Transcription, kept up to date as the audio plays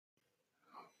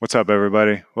What's up,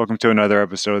 everybody? Welcome to another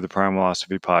episode of the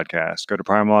Primalosophy Podcast. Go to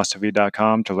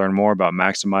primalosophy.com to learn more about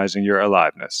maximizing your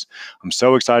aliveness. I'm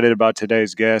so excited about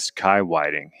today's guest, Kai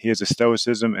Whiting. He is a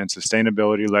Stoicism and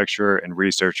Sustainability lecturer and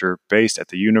researcher based at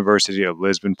the University of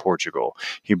Lisbon, Portugal.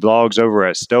 He blogs over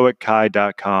at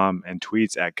stoickai.com and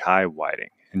tweets at Kai Whiting.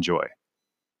 Enjoy.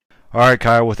 All right,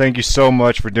 Kyle. Well, thank you so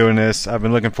much for doing this. I've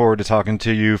been looking forward to talking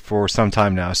to you for some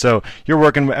time now. So you're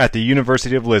working at the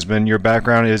University of Lisbon. Your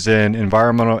background is in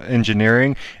environmental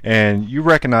engineering, and you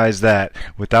recognize that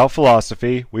without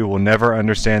philosophy, we will never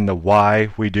understand the why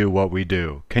we do what we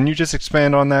do. Can you just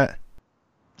expand on that?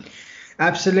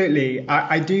 Absolutely.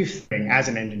 I do think as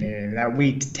an engineer that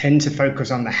we tend to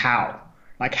focus on the how.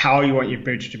 Like how you want your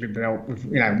bridge to be built,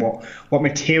 what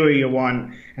material you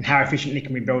want and how efficiently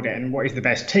can we build it and what is the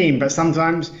best team. But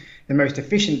sometimes the most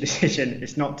efficient decision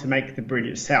is not to make the bridge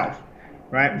itself,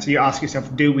 right? So you ask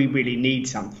yourself, do we really need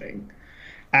something?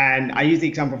 And I use the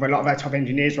example of a lot of our top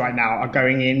engineers right now are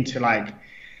going into like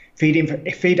feed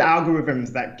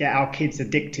algorithms that get our kids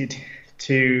addicted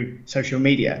to social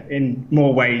media in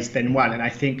more ways than one. And I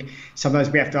think sometimes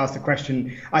we have to ask the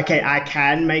question, okay, I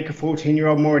can make a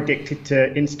 14-year-old more addicted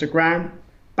to Instagram,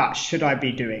 but should I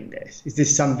be doing this? Is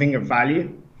this something of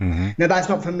value? Mm-hmm. Now, that's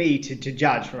not for me to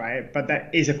judge, right? But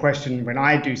that is a question when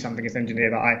I do something as an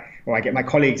engineer that I get my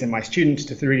colleagues and my students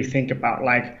to really think about,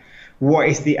 like, what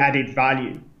is the added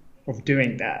value of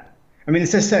doing that? I mean,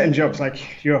 there's certain jobs,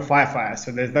 like you're a firefighter,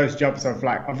 so there's those jobs of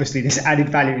like, obviously there's added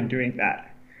value in doing that.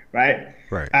 Right.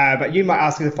 But you might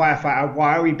ask as a firefighter,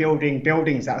 why are we building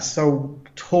buildings that are so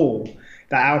tall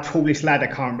that our tallest ladder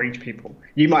can't reach people?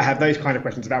 You might have those kind of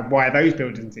questions about why those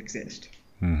buildings exist.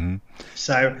 Mm-hmm.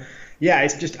 So, yeah,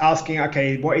 it's just asking,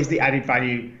 okay, what is the added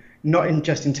value? Not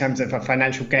just in terms of a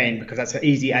financial gain, because that's an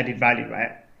easy added value,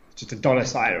 right? It's just a dollar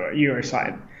sign or a euro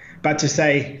sign. But to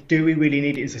say, do we really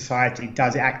need it in society?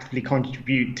 Does it actively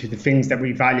contribute to the things that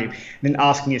we value? And then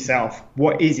asking yourself,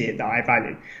 what is it that I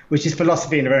value? Which is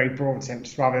philosophy in a very broad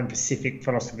sense, rather than specific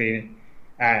philosophy,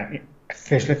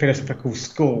 philosophical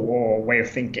school or way of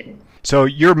thinking. So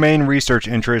your main research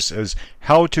interest is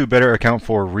how to better account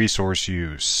for resource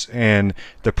use and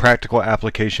the practical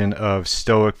application of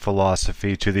Stoic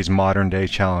philosophy to these modern day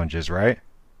challenges, right?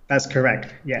 That's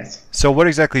correct, yes. So what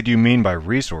exactly do you mean by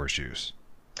resource use?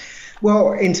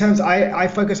 Well, in terms, I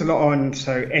focus a lot on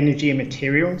energy and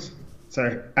materials.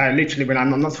 So literally, when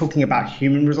I'm not talking about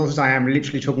human resources, I am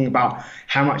literally talking about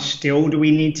how much steel do we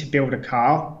need to build a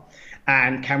car,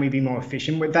 and can we be more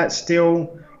efficient with that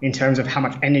steel in terms of how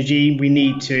much energy we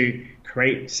need to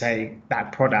create, say,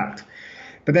 that product.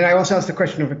 But then I also ask the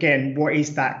question of, again, what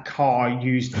is that car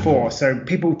used for? So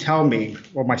people tell me,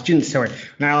 or my students tell me,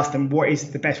 when I ask them what is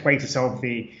the best way to solve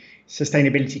the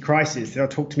sustainability crisis, they'll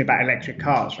talk to me about electric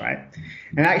cars, right?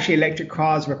 And actually electric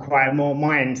cars require more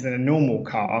minds than a normal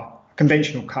car,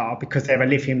 conventional car, because they have a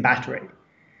lithium battery.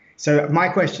 So my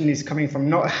question is coming from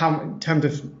not how in terms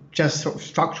of just sort of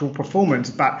structural performance,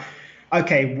 but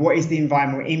okay, what is the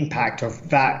environmental impact of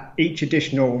that each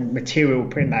additional material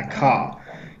put in that car?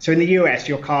 So in the US,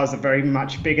 your cars are very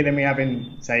much bigger than we have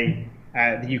in, say,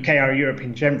 the UK or Europe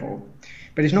in general.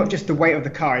 But it's not just the weight of the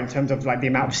car in terms of like the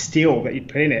amount of steel that you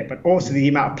put in it, but also the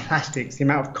amount of plastics, the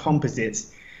amount of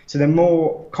composites. So the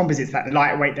more composites that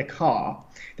lightweight the car,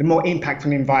 the more impact on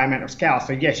the environmental scale.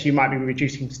 So yes, you might be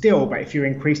reducing steel, but if you're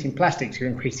increasing plastics, you're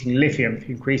increasing lithium, if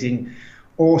you're increasing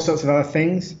all sorts of other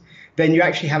things, then you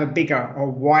actually have a bigger or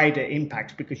wider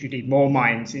impact because you need more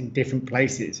mines in different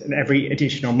places. And every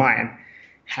additional mine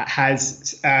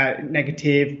has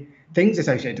negative things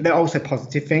associated. There are also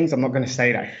positive things. I'm not going to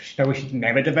say that we should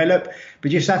never develop,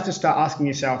 but you just have to start asking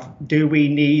yourself, do we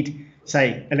need,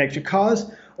 say, electric cars,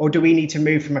 or do we need to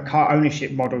move from a car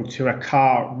ownership model to a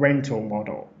car rental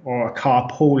model or a car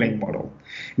pooling model?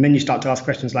 And then you start to ask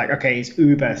questions like, okay, is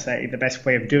Uber, say, the best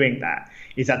way of doing that?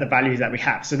 Is that the values that we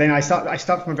have? So then I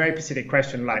start from a very specific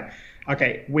question like,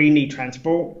 okay, we need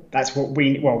transport. That's what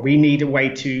we need a way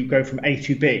to go from A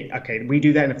to B. Okay, we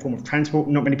do that in a form of transport.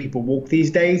 Not many people walk these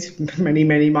days, many,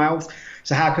 many miles.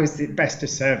 So how is it best to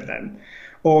serve them?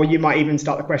 Or you might even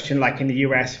start the question like in the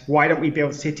US, why don't we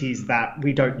build cities that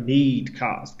we don't need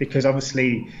cars? Because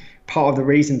obviously part of the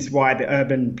reasons why the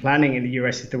urban planning in the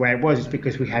US is the way it was is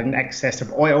because we had an excess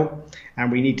of oil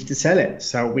and we needed to sell it.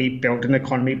 So we built an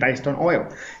economy based on oil.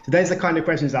 So those are the kind of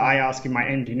questions that I ask in my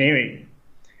engineering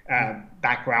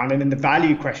background. And then the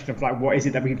value question of like, what is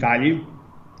it that we value?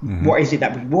 Mm-hmm. What is it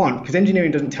that we want? Because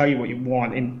engineering doesn't tell you what you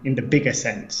want in the bigger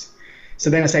sense. So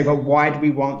then I say, well, why do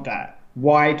we want that?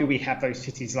 Why do we have those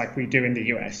cities like we do in the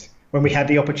US when we had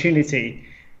the opportunity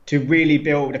to really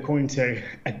build according to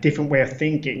a different way of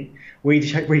thinking? We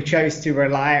chose to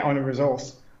rely on a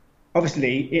resource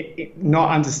obviously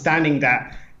not understanding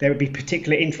that there would be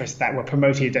particular interests that were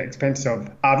promoted at the expense of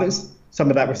others. Some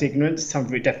of that was ignorance, some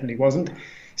of it definitely wasn't.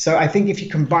 So I think if you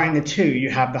combine the two, you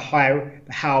have the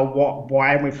how, what,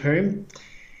 why, and with whom.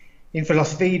 In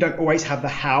philosophy, you don't always have the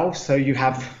how. So you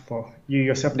have, well, you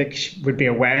yourself, Nick, would be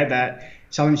aware that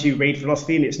sometimes you read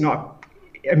philosophy and it's not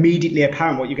immediately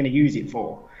apparent what you're going to use it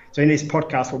for. So in this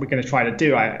podcast, what we're going to try to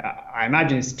do, I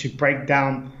imagine, is to break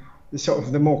down the sort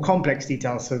of the more complex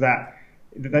details so that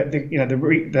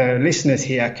the listeners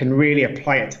here can really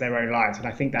apply it to their own lives. And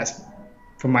I think that's,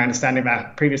 from my understanding of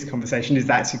our previous conversation, is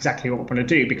that's exactly what we're going to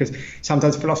do, because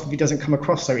sometimes philosophy doesn't come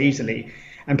across so easily.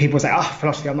 And people say,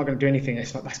 philosophy, I'm not going to do anything.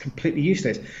 That's completely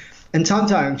useless. And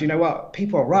sometimes, you know what,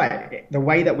 people are right. The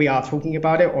way that we are talking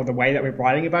about it or the way that we're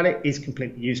writing about it is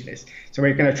completely useless. So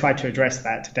we're going to try to address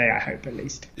that today, I hope, at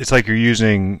least. It's like you're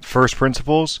using first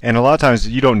principles. And a lot of times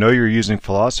you don't know you're using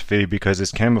philosophy because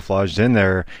it's camouflaged in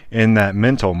there in that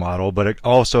mental model. But it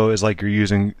also is like you're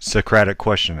using Socratic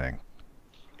questioning.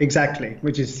 Exactly,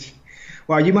 which is,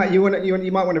 well, you might want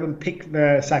to pick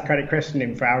the Socratic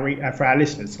questioning for our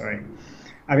listeners. Sorry,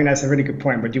 I think that's a really good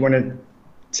point. But do you want to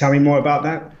tell me more about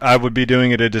that? I would be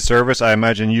doing it a disservice. I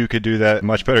imagine you could do that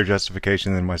much better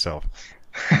justification than myself.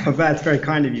 That's very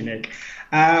kind of you, Nick.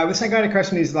 The Socratic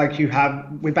question is like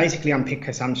we basically unpick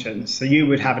assumptions. So you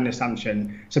would have an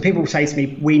assumption. So people say to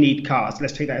me, we need cars.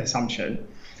 Let's take that assumption.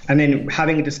 And then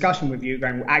having a discussion with you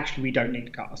going, well, actually, we don't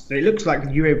need cars. So it looks like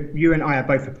you and I are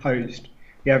both opposed.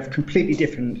 We have completely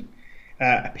different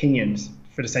opinions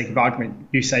for the sake of argument.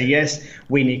 You say, yes,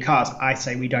 we need cars. I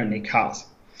say we don't need cars.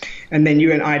 And then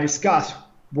you and I discuss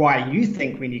why you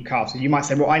think we need cars. So you might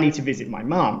say, well, I need to visit my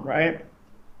mom, right?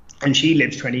 And she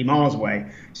lives 20 miles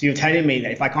away. So you're telling me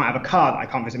that if I can't have a car, I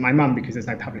can't visit my mum because there's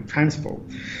no public transport.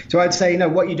 So I'd say, no,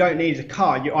 what you don't need is a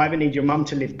car. You either need your mum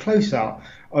to live closer,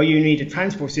 or you need a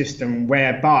transport system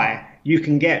whereby you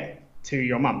can get to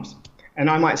your mum's. And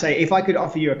I might say, if I could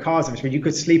offer you a car service where you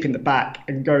could sleep in the back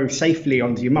and go safely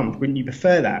onto your mum, wouldn't you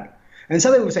prefer that? And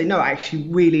some people would say, no, I actually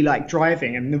really like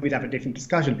driving, and then we'd have a different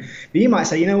discussion. But you might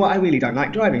say, you know what, I really don't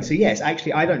like driving. So yes,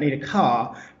 actually, I don't need a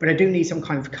car, but I do need some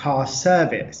kind of car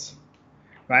service,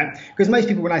 right? Because most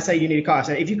people, when I say you need a car, I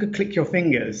say, if you could click your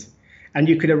fingers and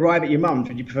you could arrive at your mum's,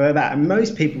 would you prefer that? And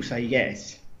most people say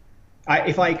yes.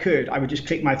 If I could, I would just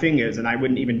click my fingers and I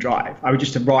wouldn't even drive. I would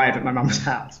just arrive at my mum's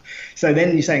house. So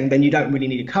then you're saying, then you don't really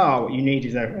need a car. What you need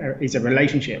is a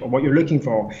relationship, or what you're looking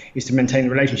for is to maintain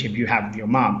the relationship you have with your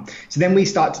mum. So then we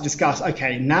start to discuss,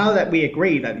 okay, now that we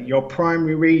agree that your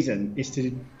primary reason is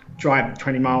to drive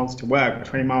 20 miles to work or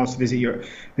 20 miles to visit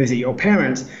your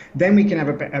parents, then we can have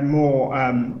a more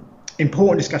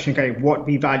important discussion, okay, what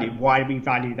we value, why do we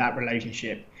value that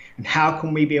relationship, and how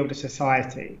can we build a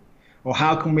society? Or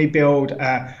how can we build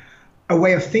a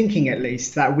way of thinking, at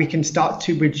least, that we can start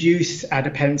to reduce our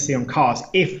dependency on cars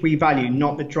if we value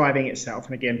not the driving itself.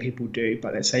 And again, people do,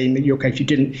 but let's say in your case you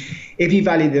didn't. If you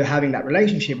value having that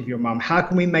relationship with your mum, how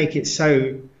can we make it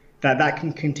so that that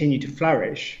can continue to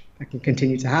flourish, that can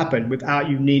continue to happen without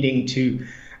you needing to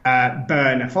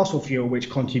burn a fossil fuel which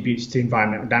contributes to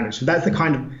environmental damage? So that's the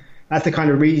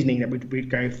kind of reasoning that we'd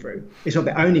go through. It's not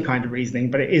the only kind of reasoning,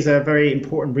 but it is a very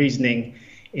important reasoning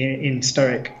in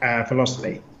Stoic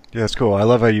philosophy. Yeah, that's cool. I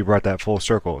love how you brought that full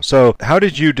circle. So how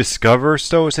did you discover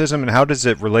Stoicism, and how does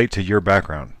it relate to your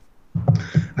background?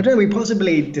 I don't know, we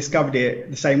possibly discovered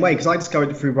it the same way, because I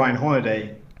discovered it through Ryan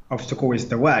Holiday. Obstacle is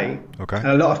the way. Okay. And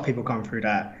a lot of people come through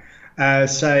that. And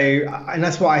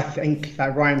that's why I think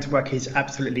that Ryan's work is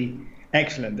absolutely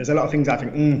excellent. There's a lot of things I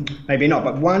think, maybe not.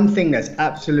 But one thing that's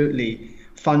absolutely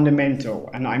fundamental,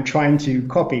 and I'm trying to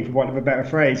copy, for want of a better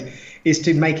phrase, is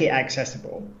to make it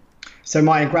accessible. So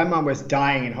my grandma was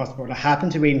dying in hospital, and I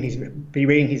happened to be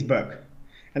reading his book.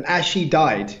 And as she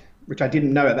died, which I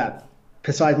didn't know at that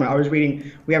precise moment, I was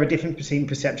reading, we have a difference between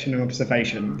perception and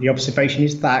observation. The observation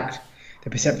is fact,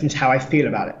 the perception is how I feel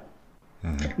about it.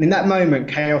 Mm-hmm. And in that moment,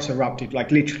 chaos erupted,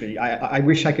 like literally. I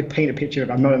wish I could paint a picture of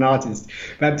it. I'm not an artist.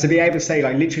 But to be able to say,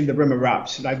 like, literally the room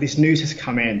erupts, like this news has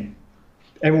come in.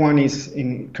 Everyone is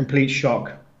in complete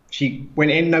shock. She went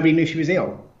in, nobody knew she was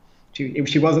ill.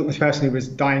 She wasn't the person who was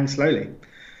dying slowly.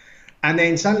 And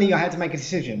then suddenly I had to make a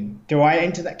decision. Do I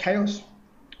enter that chaos?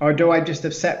 Or do I just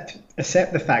accept the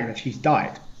fact that she's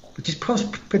died? Which is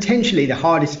potentially the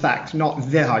hardest fact, not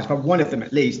the hardest, but one of them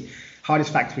at least,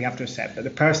 hardest fact we have to accept, that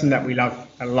the person that we love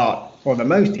a lot, or the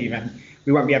most even,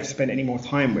 we won't be able to spend any more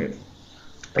time with.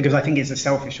 Because I think it's a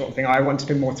selfish sort of thing. I want to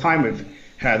spend more time with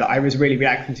her that I was really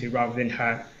reacting to, rather than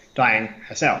her dying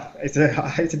herself. It's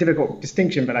a difficult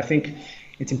distinction, but I think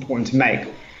it's important to make.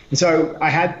 And so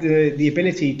I had the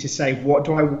ability to say, what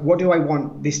do I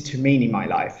want this to mean in my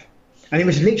life? And it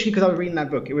was literally because I was reading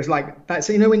that book. It was like that.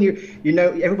 So, when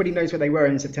everybody knows where they were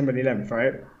in September the 11th,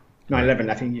 right? 9/11,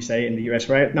 I think you say in the US,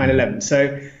 right? 9/11.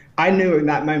 So I knew in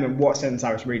that moment what sentence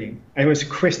I was reading. And it was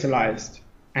crystallized.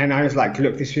 And I was like,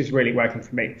 look, this is really working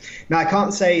for me. Now, I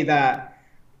can't say that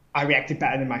I reacted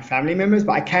better than my family members,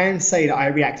 but I can say that I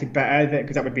reacted better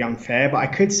because that would be unfair. But I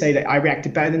could say that I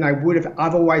reacted better than I would have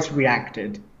otherwise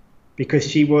reacted, because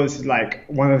she was like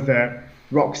one of the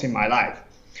rocks in my life.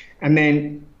 And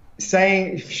then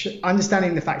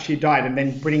understanding the fact she died and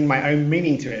then bringing my own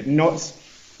meaning to it,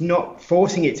 not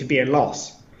forcing it to be a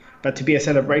loss, but to be a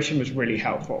celebration, was really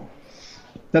helpful.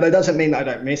 Now, that doesn't mean that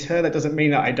I don't miss her. That doesn't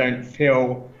mean that I don't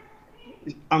feel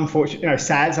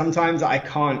sad sometimes that I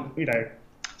can't,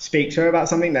 speak to her about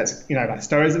something that's, like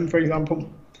Stoicism, for example.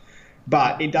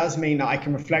 But it does mean that I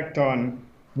can reflect on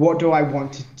what do I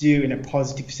want to do in a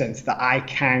positive sense that I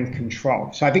can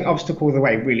control. So I think Obstacle of the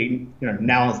Way really,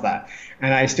 nails that.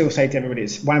 And I still say to everybody,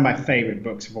 it's one of my favorite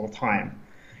books of all time.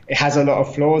 It has a lot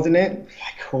of flaws in it,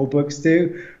 like all books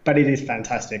do, but it is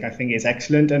fantastic. I think it's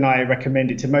excellent, and I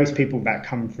recommend it to most people that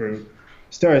come through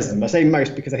Stoicism. I say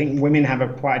most because I think women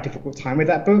have quite a difficult time with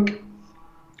that book,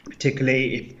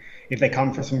 particularly if they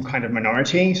come from some kind of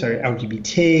minority, so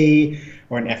LGBT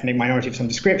or an ethnic minority of some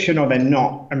description, or they're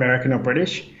not American or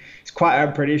British. It's quite a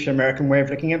British-American way of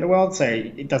looking at the world, so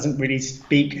it doesn't really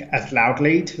speak as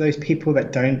loudly to those people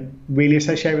that don't really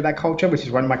associate with that culture, which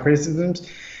is one of my criticisms.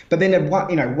 But then,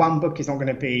 one book is not going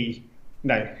to be,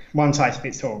 one size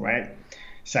fits all, right?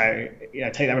 So,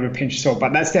 take that with a pinch of salt.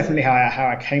 But that's definitely how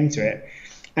I came to it.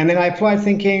 And then I applied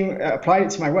it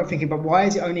to my work thinking, but why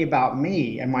is it only about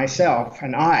me and myself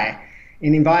and I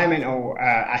in environmental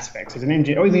aspects as an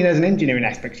engineer, or even as an engineering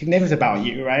aspect? It never is about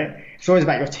you, right? It's always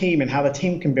about your team and how the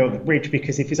team can build the bridge,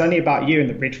 because if it's only about you and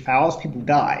the bridge fails, people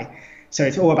die. So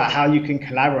it's all about how you can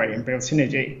collaborate and build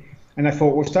synergy. And I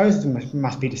thought, well, Stoicism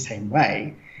must be the same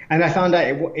way. And I found out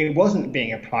it wasn't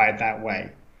being applied that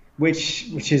way, which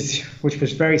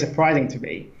was very surprising to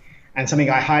me, and something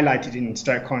I highlighted in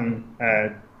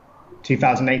StoicCon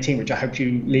 2018, which I hope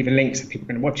you leave a link so people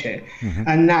can watch it. Mm-hmm.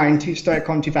 And now in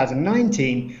StoicCon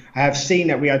 2019, I have seen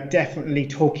that we are definitely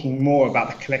talking more about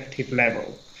the collective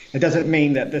level. It doesn't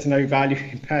mean that there's no value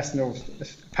in personal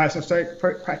Stoic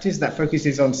practice that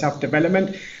focuses on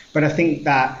self-development, but I think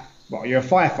that, well, you're a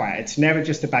firefighter. It's never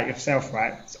just about yourself,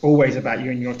 right? It's always about you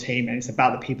and your team, and it's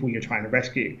about the people you're trying to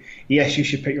rescue. Yes, you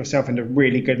should put yourself in a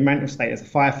really good mental state as a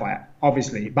firefighter.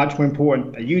 Obviously, much more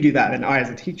important that you do that than I as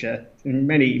a teacher in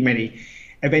many, many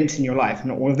events in your life.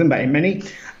 Not all of them, but in many.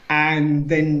 And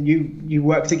then you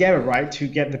work together, right, to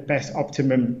get the best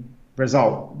optimum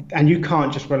result. And you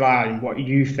can't just rely on what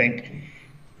you think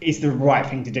is the right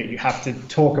thing to do. You have to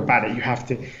talk about it. You have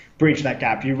to bridge that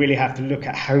gap. You really have to look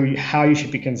at how you should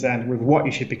be concerned with what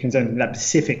you should be concerned in that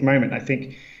specific moment. I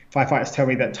think firefighters tell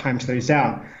me that time slows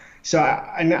down. So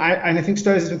I think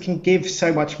Stoicism can give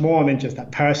so much more than just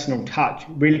that personal touch.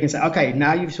 Really can say, okay,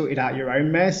 now you've sorted out your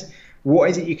own mess.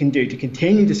 What is it you can do to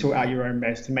continue to sort out your own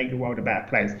mess to make the world a better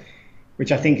place?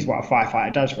 Which I think is what a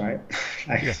firefighter does, right?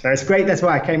 So it's great. That's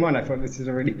why I came on. I thought this is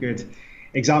a really good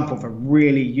example of a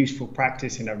really useful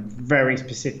practice in a very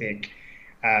specific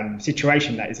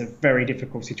situation that is a very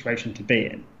difficult situation to be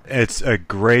in. It's a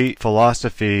great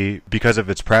philosophy because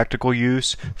of its practical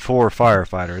use for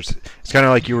firefighters. It's kind of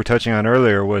like you were touching on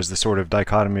earlier, was the sort of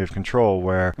dichotomy of control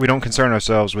where we don't concern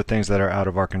ourselves with things that are out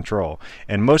of our control.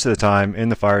 And most of the time in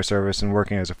the fire service and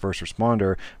working as a first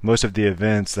responder, most of the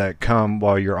events that come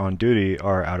while you're on duty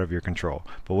are out of your control.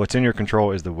 But what's in your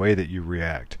control is the way that you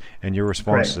react and your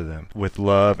response to them. With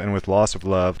love and with loss of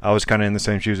love, I was kind of in the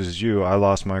same shoes as you. I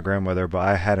lost my grandmother, but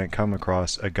I hadn't come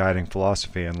across a guiding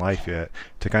philosophy in life yet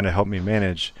to kind of help me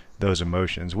manage those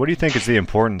emotions. What do you think is the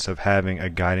importance of having a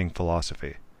guiding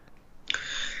philosophy?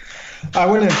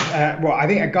 I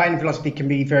think a guiding philosophy can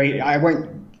be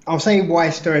I'll say why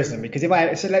Stoicism, because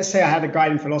let's say I had a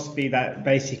guiding philosophy that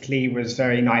basically was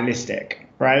very nihilistic,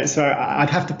 right? So I'd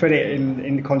have to put it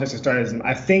in the context of Stoicism.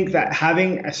 I think that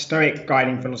having a Stoic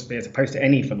guiding philosophy as opposed to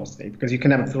any philosophy, because you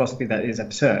can have a philosophy that is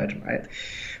absurd, right?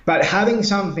 But having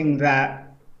something that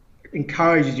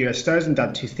encourages you, as Stoicism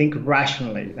does, to think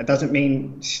rationally. That doesn't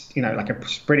mean, like a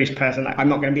British person, like, I'm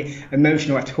not going to be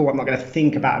emotional at all. I'm not going to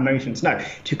think about emotions. No,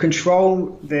 to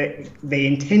control the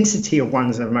intensity of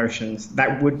one's emotions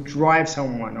that would drive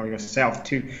someone or yourself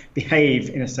to behave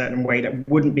in a certain way that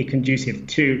wouldn't be conducive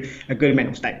to a good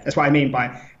mental state. That's what I mean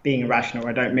by being irrational.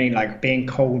 I don't mean like being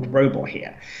cold robot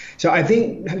here. So I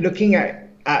think looking at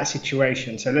a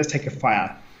situation, so let's take a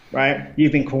fire. Right,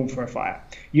 you've been called for a fire.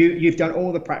 You've done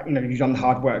all the you've done the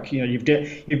hard work. You've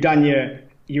done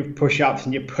your push-ups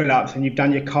and your pull-ups, and you've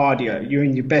done your cardio. You're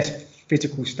in your best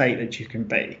physical state that you can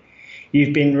be.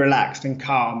 You've been relaxed and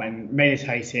calm and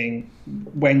meditating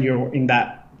when you're in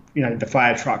that, the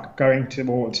fire truck going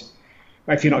towards,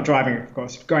 if you're not driving, of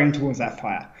course, going towards that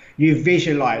fire. You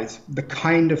visualize the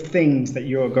kind of things that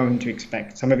you're going to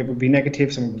expect. Some of it will be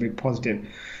negative, some will be positive.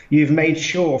 You've made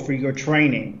sure through your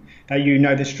training that you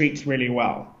know the streets really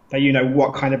well, that you know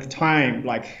what kind of time,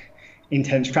 like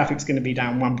intense traffic's going to be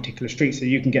down one particular street so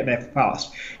you can get there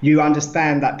fast. You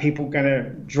understand that people are going to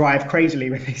drive crazily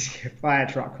when they see a fire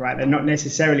truck, right? They're not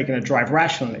necessarily going to drive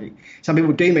rationally. Some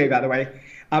people do move out of the way.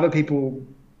 Other people,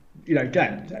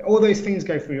 don't. All those things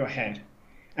go through your head.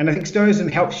 And I think Stoicism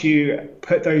helps you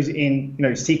put those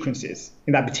in, sequences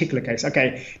in that particular case.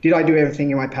 Okay, did I do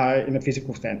everything in my power in a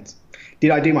physical sense?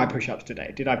 Did I do my push-ups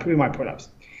today? Did I do my pull-ups?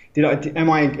 Am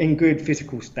I in good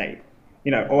physical state?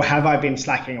 Or have I been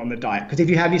slacking on the diet? Because if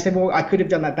you have, you say, well, I could have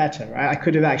done that better, right? I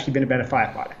could have actually been a better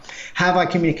firefighter. Have I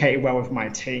communicated well with my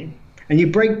team? And you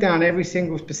break down every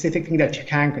single specific thing that you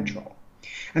can control.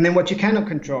 And then what you cannot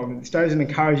control, Stoicism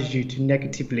encourages you to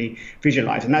negatively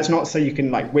visualize. And that's not so you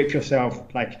can whip yourself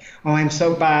oh, I'm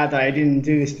so bad that I didn't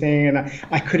do this thing and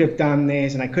I could have done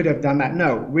this and I could have done that.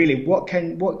 No, really, what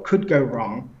could go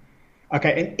wrong?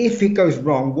 Okay, and if it goes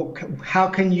wrong, how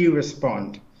can you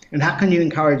respond? And how can you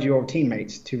encourage your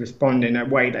teammates to respond in a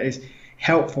way that is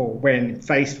helpful when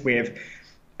faced with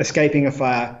escaping a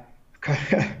fire,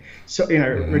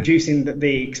 reducing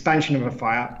the expansion of a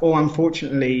fire, or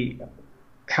unfortunately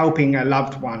helping a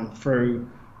loved one through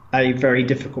a very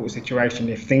difficult situation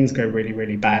if things go really,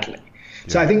 really badly. Yeah.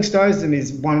 So I think Stoicism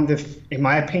is one of the, in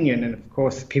my opinion, and of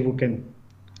course people can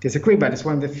disagree, but it's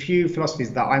one of the few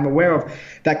philosophies that I'm aware of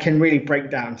that can really break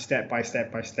down step by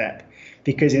step by step.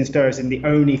 Because in Stoicism, the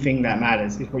only thing that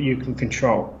matters is what you can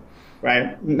control,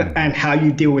 right? And how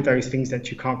you deal with those things that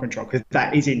you can't control, because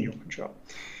that is in your control.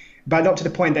 But not to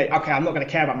the point that, okay, I'm not going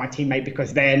to care about my teammate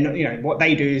because they're, what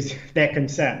they do is their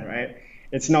concern, right?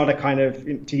 It's not a kind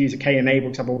of, to use a Cain and Abel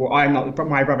example, well, I'm not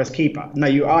my brother's keeper. No,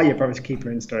 you are your brother's keeper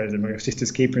in Stoicism, or your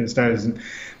sister's keeper in Stoicism.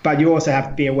 But you also have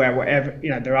to be aware, whatever,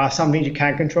 there are some things you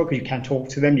can control because you can talk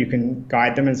to them, you can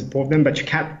guide them and support them, but you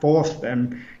can't force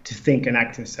them to think and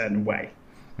act in a certain way.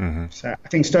 Mm-hmm. So I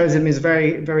think Stoicism is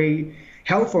very, very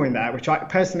helpful in that, which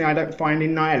I don't find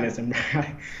in nihilism.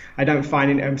 I don't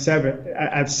find in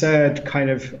absurd kind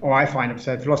of, or I find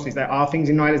absurd philosophies. There are things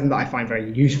in nihilism that I find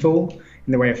very useful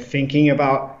in the way of thinking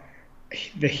about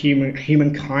the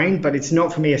humankind, but it's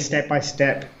not for me a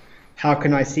step-by-step, how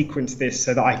can I sequence this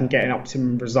so that I can get an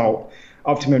optimum result?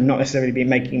 Optimum not necessarily be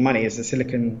making money, as the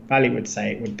Silicon Valley would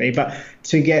say it would be, but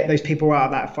to get those people out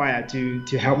of that fire,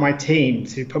 to help my team,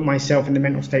 to put myself in the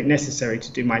mental state necessary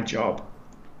to do my job.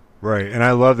 Right, and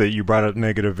I love that you brought up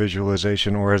negative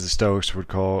visualization, or as the Stoics would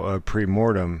call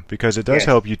pre-mortem, because it does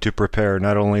help you to prepare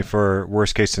not only for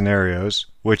worst-case scenarios,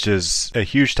 which is a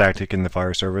huge tactic in the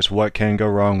fire service. What can go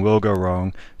wrong will go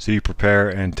wrong, so you prepare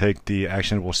and take the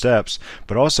actionable steps,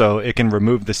 but also it can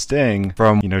remove the sting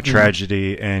from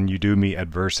tragedy, and you do meet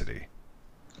adversity.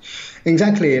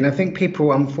 Exactly, and I think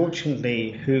people,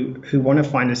 unfortunately, who want to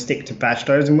find a stick to bash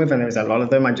Stoicism with, and there's a lot of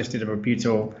them. I just did a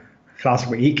rebuttal last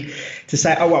week to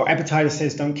say, oh, well, Epictetus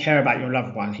says don't care about your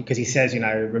loved one, because he says,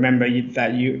 remember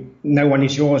that no one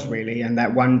is yours really, and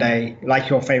that one day, like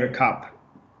your favorite cup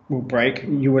will break,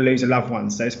 you will lose a loved one.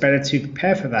 So it's better to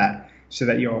prepare for that so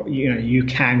that you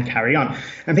can carry on.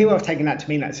 And people have taken that to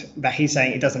mean that he's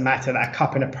saying it doesn't matter that a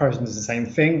cup and a person is the same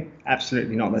thing.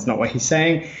 Absolutely not. That's not what he's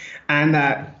saying. And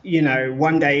that,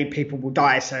 one day people will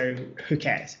die, so who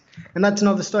cares? And that's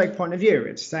not the Stoic point of view.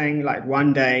 It's saying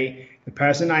one day the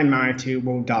person I'm married to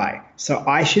will die. So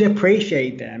I should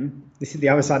appreciate them. This is the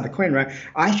other side of the coin, right?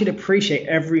 I should appreciate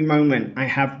every moment I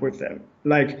have with them.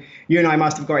 You and I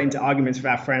must have got into arguments with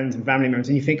our friends and family members,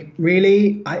 and you think,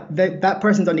 really, that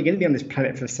person's only going to be on this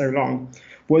planet for so long.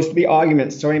 Was the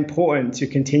argument so important to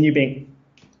continue being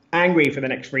angry for the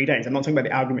next 3 days? I'm not talking about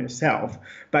the argument itself,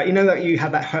 but that you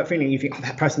have that hurt feeling. You think, oh,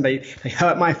 that person, they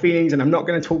hurt my feelings, and I'm not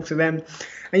going to talk to them.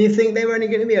 And you think they were only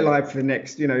going to be alive for the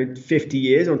next, 50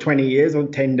 years or 20 years or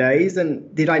 10 days.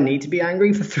 And did I need to be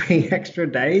angry for 3 extra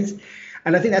days?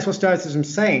 And I think that's what Stoicism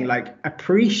is saying,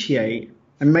 appreciate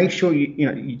and make sure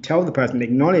you tell the person,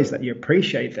 acknowledge that you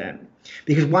appreciate them,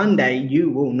 because one day you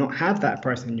will not have that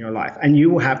person in your life and you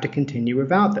will have to continue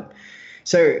without them.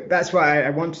 So that's why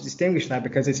I want to distinguish that,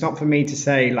 because it's not for me to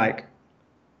say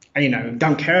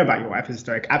don't care about your wife as a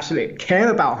Stoic. Absolutely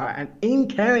care about her, and in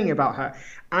caring about her,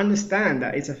 understand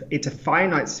that it's a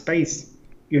finite space.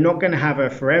 You're not going to have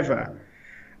her forever.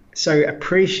 So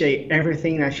appreciate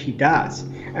everything that she does.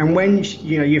 And when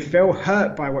you feel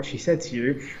hurt by what she said to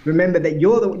you, remember that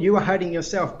you are hurting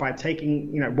yourself by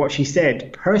taking what she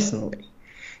said personally.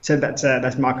 So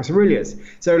that's Marcus Aurelius.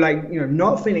 So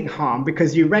not feeling harmed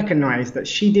because you recognize that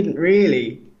she didn't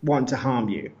really want to harm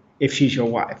you if she's your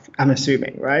wife. I'm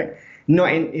assuming, right?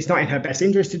 It's not in her best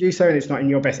interest to do so, and it's not in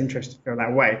your best interest to feel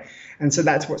that way. And so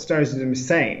that's what Stoicism is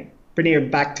saying. Bringing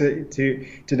it back to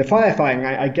the firefighting,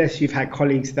 I guess you've had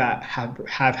colleagues that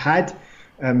have had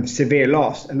severe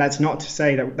loss, and that's not to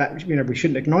say that we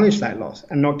shouldn't acknowledge that loss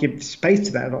and not give space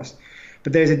to that loss.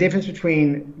 But there's a difference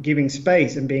between giving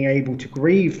space and being able to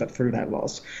grieve through that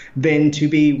loss than to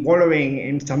be wallowing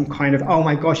in some kind of, oh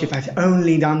my gosh, if I'd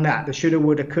only done that, the shoulda,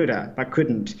 woulda, coulda, but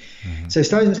couldn't. Mm-hmm. So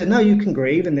Stoicism said, no, you can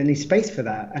grieve, and there needs space for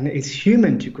that. And it's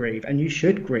human to grieve, and you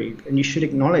should grieve, and you should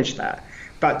acknowledge that.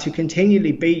 But to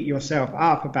continually beat yourself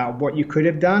up about what you could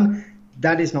have done,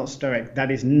 that is not Stoic. That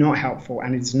is not helpful,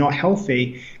 and it's not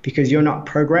healthy because you're not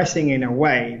progressing in a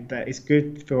way that is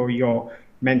good for your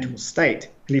mental state,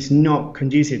 and it's not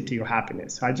conducive to your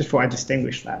happiness. So I just thought I'd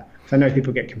distinguish that, because I know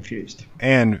people get confused.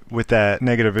 And with that,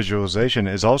 negative visualization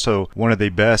is also one of the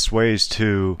best ways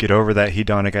to get over that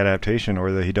hedonic adaptation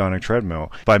or the hedonic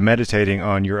treadmill, by meditating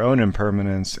on your own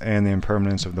impermanence and the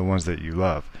impermanence of the ones that you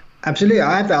love. Absolutely.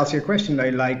 I have to ask you a question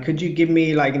though. Could you give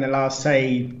me, in the last,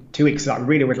 say, 2 weeks, I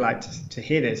really would like to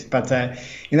hear this, but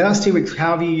in the last 2 weeks,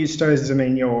 how have you used Stoicism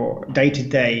in your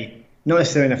day-to-day, not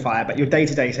necessarily in a fire, but your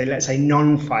day-to-day, let's say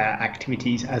non-fire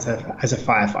activities as a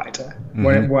firefighter?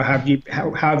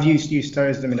 Mm-hmm. How have you used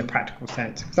Stoicism in a practical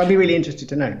sense? Because I'd be really interested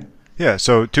to know. Yeah,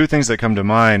 so 2 things that come to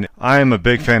mind. I am a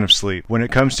big fan of sleep. When it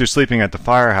comes to sleeping at the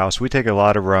firehouse, we take a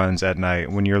lot of runs at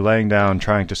night when you're laying down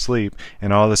trying to sleep,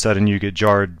 and all of a sudden you get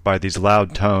jarred by these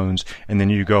loud tones, and then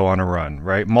you go on a run,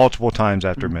 right? Multiple times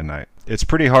after midnight. It's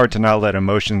pretty hard to not let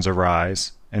emotions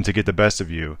arise and to get the best of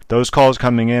you. Those calls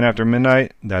coming in after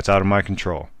midnight, that's out of my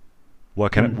control.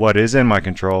 What is in my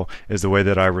control is the way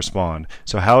that I respond.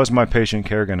 So how is my patient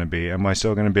care going to be? Am I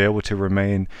still going to be able to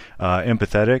remain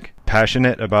empathetic,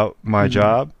 passionate about my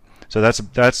job? So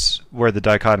that's where the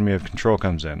dichotomy of control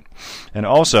comes in. And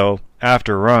also,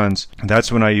 after runs,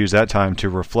 that's when I use that time to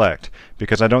reflect,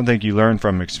 because I don't think you learn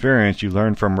from experience, you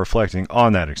learn from reflecting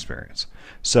on that experience.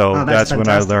 So that's when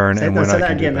I learn and when I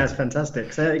can do that. That's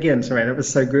fantastic. Say that again. Sorry, that was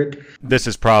so good. This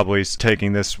is probably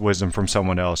taking this wisdom from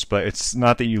someone else, but it's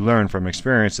not that you learn from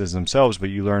experiences themselves,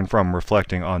 but you learn from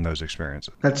reflecting on those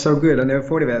experiences. That's so good. I never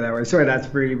thought about it that way. Sorry,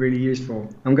 that's really, really useful.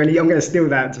 I'm going to steal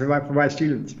that for my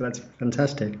students, but that's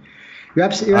fantastic.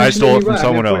 I stole it from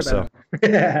someone else. So.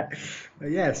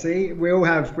 Yeah. See, we all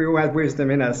have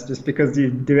wisdom in us. Just because you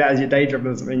do it as your day job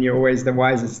doesn't mean you're always the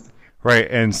wisest. Right,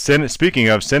 and speaking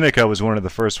of, Seneca was one of the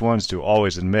first ones to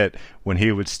always admit when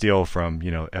he would steal from,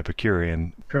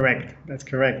 Epicurean. Correct, that's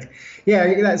correct.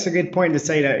 Yeah, that's a good point to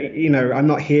say that, I'm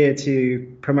not here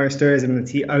to promote Stoicism.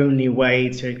 It's the only way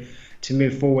to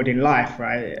move forward in life,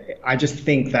 right? I just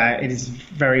think that it is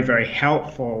very, very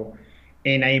helpful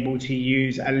in able to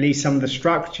use at least some of the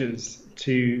structures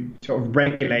to sort of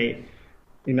regulate,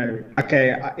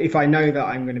 okay, if I know that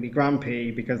I'm going to be grumpy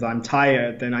because I'm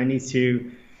tired, then I need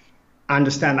to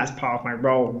understand that's part of my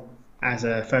role as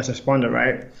a first responder,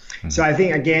 right? Mm-hmm. So I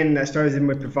think, again, that Stoicism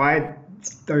would provide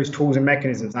those tools and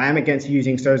mechanisms. I am against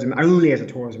using Stoicism only as a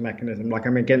tool and mechanism, like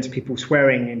I'm against people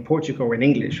swearing in Portugal in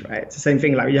English, right? It's the same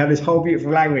thing, you have this whole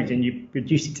beautiful language and you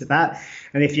reduce it to that.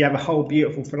 And if you have a whole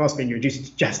beautiful philosophy and you reduce it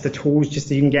to just the tools just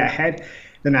so you can get ahead,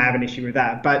 then I have an issue with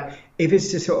that. But if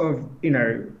it's to sort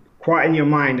of, quieten your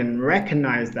mind and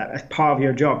recognize that as part of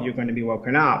your job, you're going to be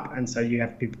woken up. And so you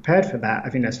have to be prepared for that.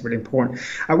 I think that's really important.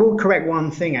 I will correct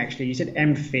one thing, actually. You said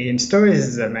empathy in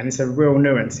Stoicism, and it's a real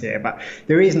nuance here, but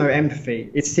there is no empathy.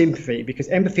 It's sympathy, because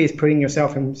empathy is putting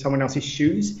yourself in someone else's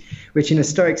shoes, which in a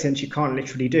Stoic sense, you can't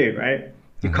literally do, right?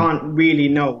 You can't really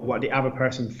know what the other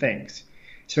person thinks.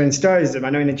 So in Stoicism, I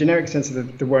know in the generic sense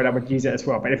of the word, I would use it as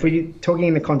well. But if we're talking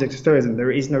in the context of Stoicism, there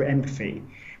is no empathy.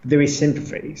 There is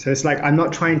sympathy. So it's I'm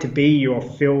not trying to be you or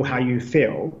feel how you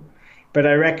feel, but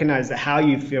I recognize that how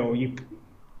you feel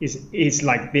is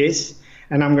like this,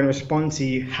 and I'm going to respond to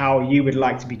you how you would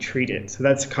like to be treated. So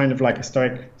that's kind of like a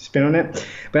Stoic spin on it.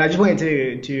 But I just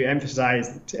wanted to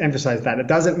emphasize that. It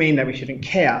doesn't mean that we shouldn't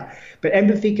care, but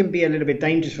empathy can be a little bit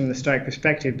dangerous from the Stoic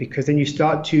perspective, because then you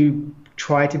start to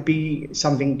try to be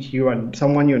someone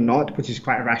you're not, which is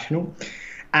quite irrational.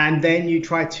 And then you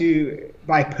try to,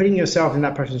 by putting yourself in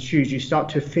that person's shoes, you start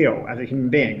to feel as a human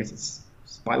being, because it's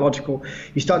biological,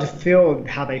 you start to feel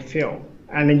how they feel.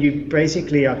 And then you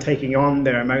basically are taking on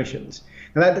their emotions.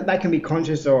 Now that can be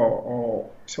conscious or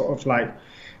sort of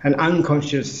an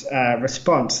unconscious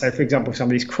response. So, for example, if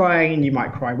somebody's crying, you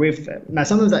might cry with them. Now,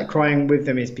 sometimes that crying with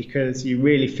them is because you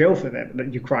really feel for them,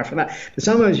 that you cry for that. But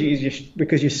sometimes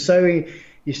because you're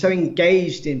so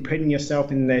engaged in putting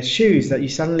yourself in their shoes that you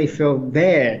suddenly feel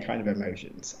their kind of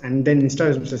emotions. And then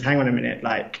Stoicism says, hang on a minute,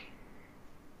 like,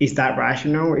 is that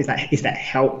rational? Is that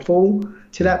helpful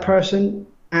to that person?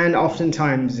 And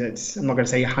oftentimes it's, I'm not going to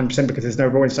say 100% because there's no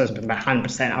rule in Stoicism about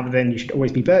 100% other than you should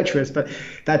always be virtuous, but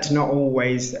that's not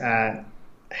always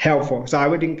helpful. So I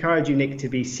would encourage you, Nick, to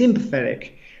be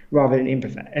sympathetic rather than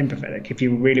empathetic if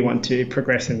you really want to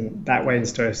progress in that way in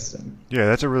Stoicism. Yeah,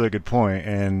 that's a really good point.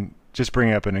 And just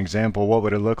bringing up an example, what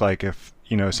would it look like if,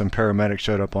 some paramedics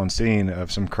showed up on scene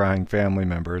of some crying family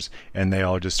members and they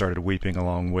all just started weeping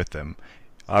along with them?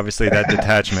 Obviously, that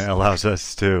detachment allows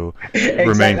us to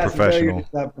remain professional.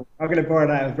 I'm going to borrow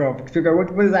that as well. Because we go,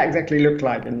 what does that exactly look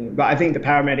like? But I think the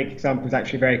paramedic example is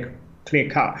actually very clear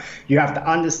cut. You have to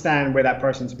understand where that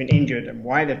person's been injured and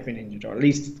why they've been injured, or at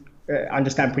least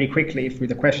understand pretty quickly through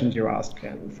the questions you ask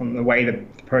and from the way the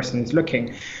person is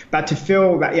looking. But to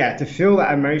feel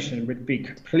that emotion would be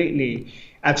completely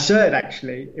absurd,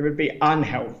 actually. It would be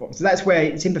unhelpful. So that's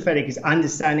where sympathetic is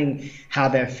understanding how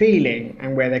they're feeling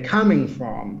and where they're coming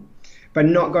from, but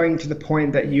not going to the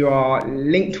point that you are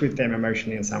linked with them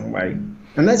emotionally in some way.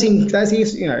 And that's there's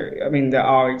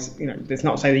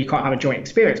not saying that you can't have a joint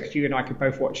experience, because you and I could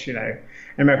both watch, an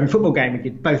American football game. We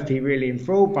could both be really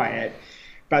enthralled by it.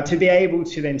 But to be able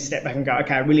to then step back and go,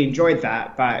 okay, I really enjoyed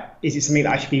that, but is it something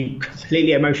that I should be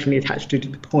completely emotionally attached to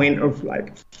the point of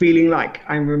like feeling like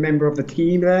I'm a member of the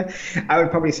team there? I would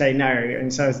probably say no.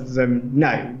 And so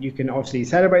no, you can obviously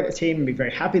celebrate the team and be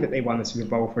very happy that they won the Super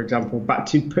Bowl, for example, but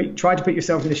try to put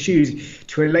yourself in the shoes,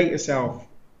 to relate yourself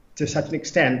to such an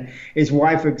extent is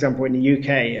why, for example, in the UK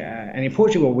and in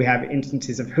Portugal, we have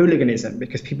instances of hooliganism,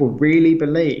 because people really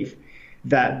believe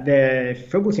that their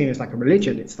football team is like a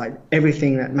religion. It's like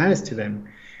everything that matters to them.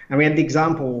 And we had the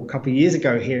example a couple of years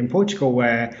ago here in Portugal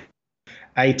where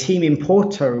a team in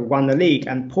Porto won the league,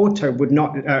 and Porto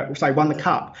won the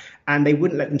cup, and they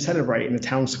wouldn't let them celebrate in the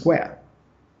town square,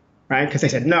 right? Because they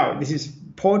said, no, this is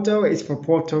Porto, it's for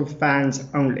Porto fans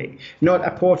only, not a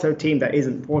Porto team that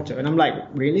isn't Porto. And I'm like,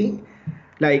 really?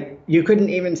 Like, you couldn't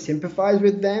even sympathize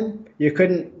with them. You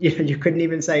couldn't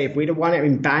even say, if we'd have won it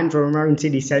in banned from our own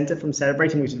city centre from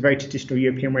celebrating, which is a very traditional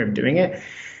European way of doing it.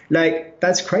 Like,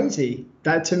 that's crazy.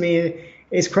 That to me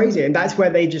is crazy. And that's where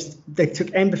they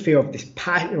took empathy of this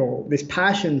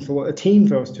passion for what the team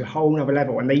feels to a whole nother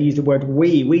level. And they use the word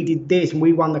we did this and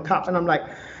we won the cup. And I'm like,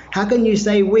 how can you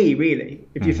say we, really,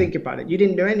 if you think about it? You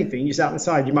didn't do anything. You sat on the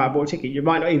side. You might have bought a ticket. You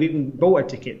might not have even bought a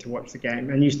ticket to watch the game.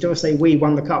 And you still say we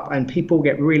won the cup. And people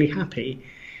get really happy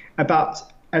about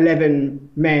 11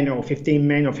 men or 15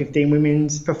 men or 15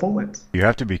 women's performance. You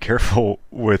have to be careful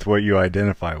with what you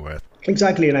identify with.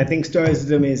 Exactly. And I think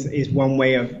Stoicism is one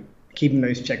way of keeping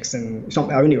those checks, and it's not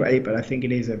the only way, but I think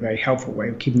it is a very helpful way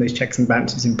of keeping those checks and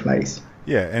balances in place.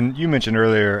 Yeah, and you mentioned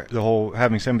earlier the whole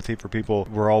having sympathy for people.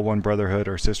 We're all one brotherhood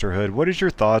or sisterhood. What is your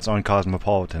thoughts on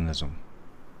cosmopolitanism?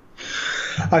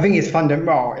 I think it's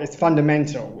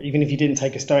fundamental. Even if you didn't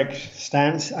take a Stoic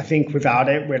stance, I think without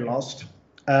it, we're lost.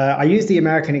 I use the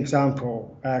American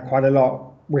example quite a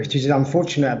lot, which is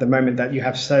unfortunate at the moment that you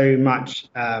have so much.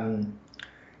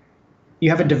 You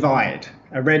have a divide,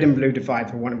 a red and blue divide,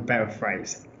 for want of a better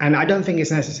phrase. And I don't think it's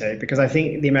necessary, because I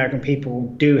think the American people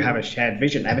do have a shared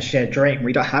vision. They have a shared dream.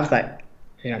 We don't have that,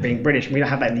 being British. We don't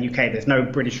have that in the UK. There's no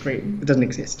British dream. It doesn't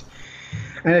exist.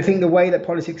 And I think the way that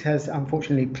politics has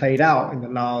unfortunately played out in the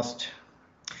last,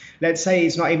 let's say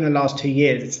it's not even the last 2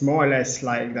 years, it's more or less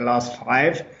like the last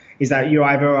 5, is that you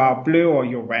either are blue or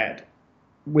you're red.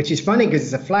 Which is funny because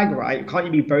it's a flag, right? Can't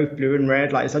you be both blue and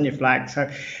red? Like, it's on your flag. So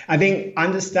I think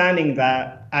understanding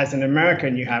that as an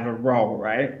American, you have a role,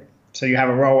 right? So you have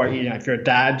a role where, if you're a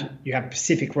dad, you have a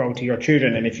specific role to your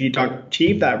children. And if you don't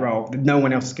achieve that role, then no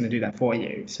one else is going to do that for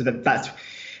you. So that's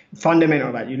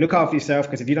fundamental, that you look after yourself,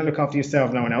 because if you don't look after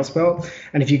yourself, no one else will.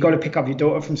 And if you've got to pick up your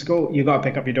daughter from school, you've got to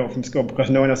pick up your daughter from school, because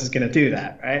no one else is going to do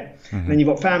that, right? Mm-hmm. And then you've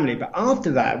got family. But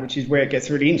after that, which is where it gets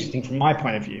really interesting from my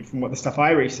point of view, from what the stuff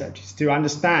I research, is to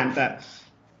understand that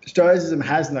Stoicism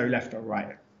has no left or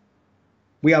right.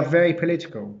 We are very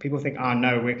political. People think, oh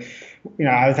no,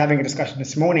 I was having a discussion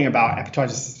this morning about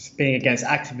Epictetus being against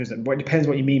activism. Well, it depends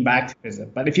what you mean by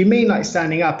activism. But if you mean like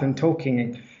standing up and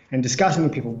talking and discussing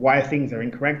with people why things are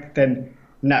incorrect, then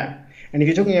no. And if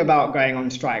you're talking about going on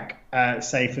strike,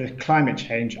 say for climate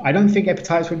change, I don't think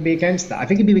Epictetus would be against that. I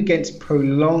think he'd be against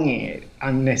prolonging it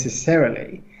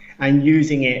unnecessarily and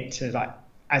using it to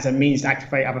as a means to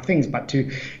activate other things, but to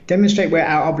demonstrate where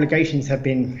our obligations have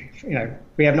been,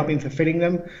 we have not been fulfilling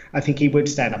them, I think he would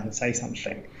stand up and say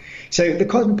something. So the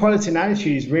cosmopolitan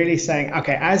attitude is really saying,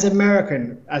 okay, as an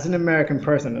American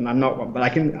person, and I'm not one, but I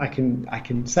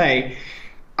can say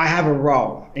I have a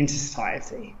role in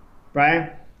society,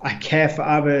 right? I care for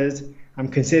others. I'm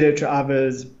considerate to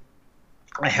others.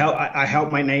 I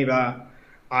help my neighbor.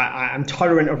 I'm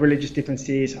tolerant of religious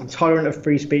differences. I'm tolerant of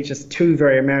free speech. That's two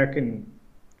very American,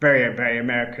 very, very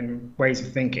American ways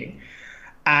of thinking.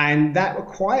 And that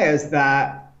requires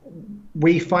that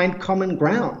we find common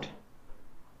ground.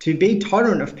 To be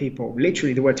tolerant of people,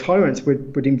 literally the word tolerance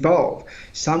would involve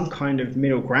some kind of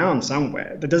middle ground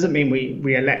somewhere. That doesn't mean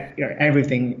we let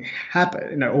everything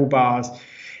happen, all bars.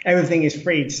 Everything is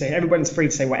free to say, everyone's free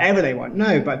to say whatever they want.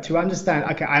 No, but to understand,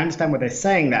 okay, I understand why they're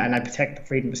saying that and I protect the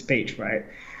freedom of speech, right?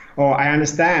 Or I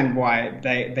understand why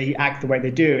they act the way they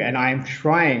do. And I'm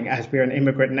trying, as we're an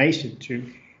immigrant nation,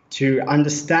 to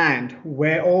understand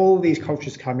where all these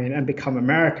cultures come in and become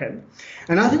American.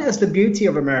 And I think that's the beauty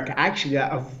of America, actually,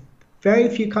 that of very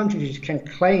few countries can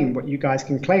claim what you guys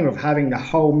can claim of having the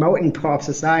whole melting pot of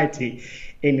society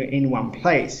in one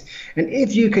place. And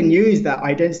if you can use that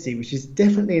identity, which is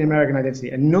definitely an American identity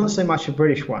and not so much a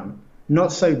British one,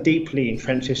 not so deeply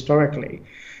entrenched historically,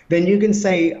 then you can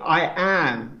say, I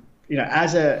am,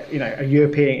 as a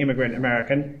European immigrant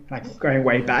American, like going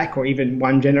way back or even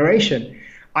one generation,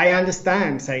 I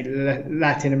understand, say,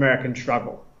 Latin American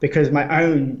struggle because my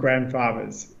own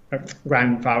grandfather and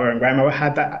grandmother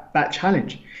had that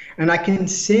challenge. And I can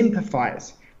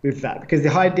sympathize with that because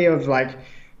the idea of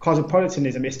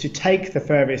cosmopolitanism is to take the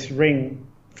furthest ring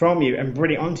from you and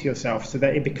bring it onto yourself so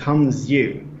that it becomes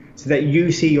you, so that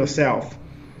you see yourself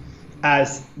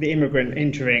as the immigrant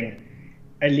entering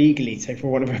illegally, say for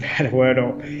want of a better word,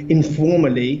 or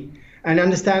informally, and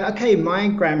understand, okay, my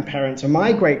grandparents or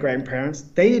my great-grandparents,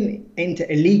 they didn't enter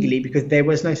illegally because there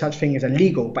was no such thing as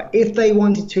illegal. But if they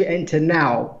wanted to enter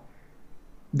now,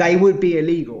 they would be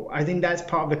illegal. I think that's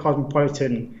part of the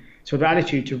cosmopolitan sort of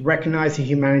attitude, to recognize the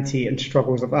humanity and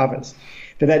struggles of others.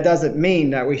 But that doesn't mean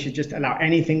that we should just allow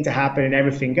anything to happen and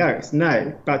everything goes.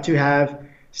 No, but to have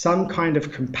some kind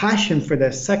of compassion for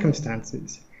their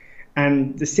circumstances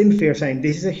and the sympathy of saying,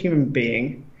 this is a human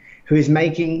being who is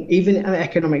making even an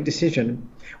economic decision,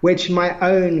 which my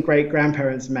own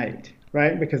great-grandparents made,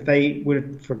 right? Because they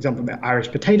would, for example, the Irish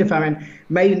potato famine,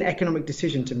 made an economic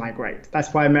decision to migrate.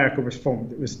 That's why America was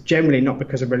formed. It was generally not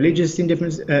because of religious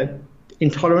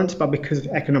intolerance, but because of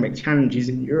economic challenges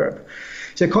in Europe.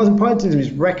 So cosmopolitanism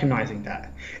is recognizing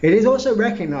that. It is also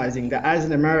recognizing that as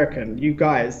an American, you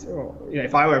guys, or,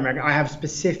 if I were American, I have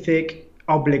specific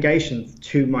obligations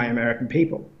to my American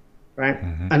people. Right.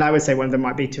 Mm-hmm. And I would say one of them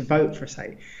might be to vote for,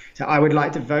 say. So I would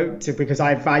like to vote because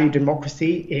I value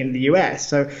democracy in the US.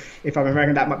 So if I'm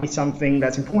American, that might be something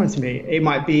that's important to me. It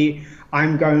might be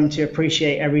I'm going to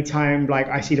appreciate every time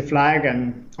I see the flag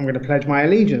and I'm going to pledge my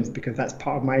allegiance because that's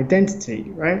part of my identity.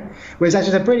 Right. Whereas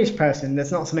as a British person,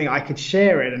 that's not something I could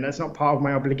share it, and that's not part of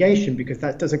my obligation because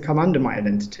that doesn't come under my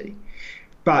identity.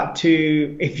 But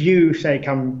if you say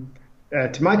come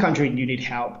to my country and you need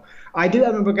help, I do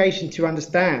have an obligation to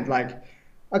understand,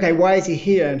 okay, why is he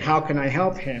here and how can I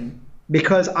help him?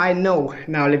 Because I know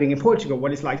now living in Portugal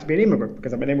what it's like to be an immigrant,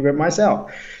 because I'm an immigrant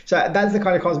myself. So that's the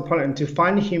kind of cosmopolitan, to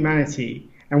find humanity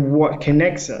and what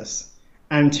connects us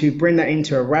and to bring that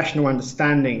into a rational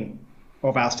understanding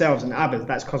of ourselves and others.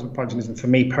 That's cosmopolitanism for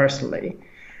me personally.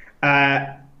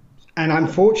 And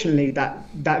unfortunately,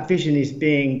 that vision is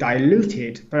being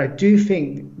diluted. But I do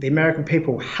think the American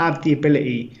people have the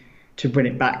ability to bring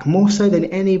it back, more so than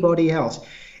anybody else,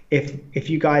 if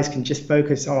you guys can just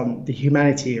focus on the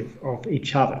humanity of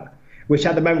each other, which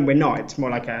at the moment we're not. It's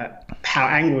more like how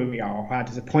angry we are or how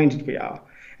disappointed we are.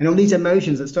 And all these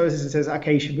emotions that Stoicism says,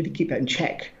 okay, you should really keep that in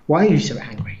check. Why are you so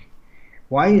angry?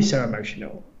 Why are you so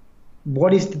emotional?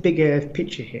 What is the bigger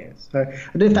picture here? So I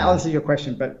don't know if that answers your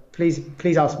question, but please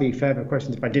ask me further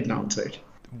questions if I didn't answer it.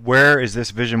 Where is this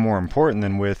vision more important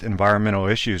than with environmental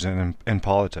issues and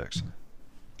politics?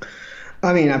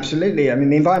 I mean, absolutely. I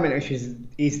mean, the environmental issues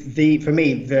is for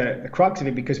me the crux of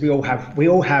it, because we all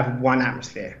have one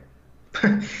atmosphere.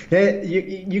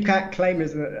 You can't claim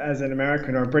as an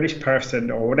American or a British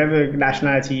person or whatever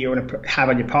nationality you want to have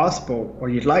on your passport or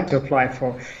you'd like to apply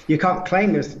for. You can't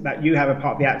claim that you have a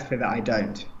part of the atmosphere that I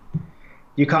don't.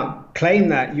 You can't claim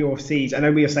that your seas. I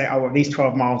know we'll say, oh, well, these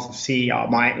 12 miles of sea are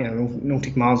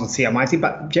nautical miles of sea are my sea,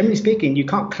 but generally speaking, you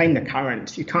can't claim the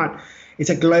currents. You can't. It's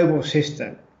a global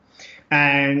system.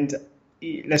 And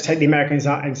let's take the American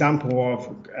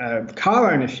example of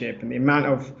car ownership and the amount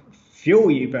of fuel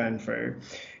you burn through.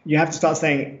 you have to start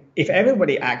saying, if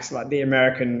everybody acts like the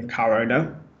American car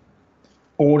owner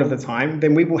all of the time,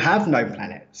 then we will have no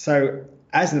planet. So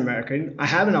as an American, I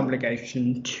have an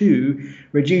obligation to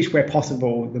reduce where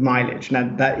possible the mileage. Now,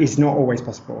 that is not always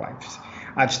possible.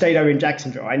 I've stayed over in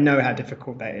Jacksonville. I know how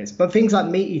difficult that is. But things like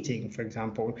meat eating, for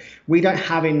example, we don't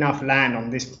have enough land on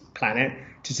this planet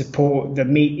to support the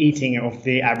meat eating of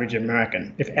the average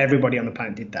American if everybody on the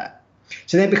planet did that.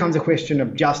 So then it becomes a question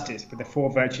of justice with the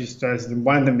four virtues, and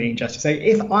one of them being justice. So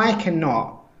if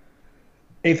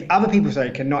other people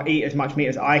cannot eat as much meat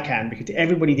as I can, because if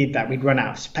everybody did that, we'd run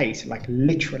out of space, like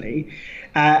literally.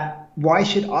 Why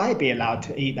should I be allowed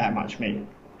to eat that much meat?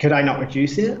 Could I not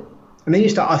reduce it? And then you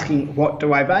start asking, what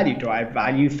do I value? Do I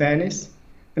value fairness?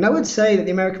 And I would say that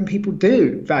the American people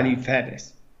do value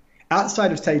fairness.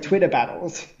 Outside of, say, Twitter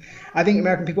battles, I think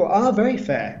American people are very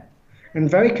fair and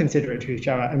very considerate to each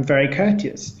other and very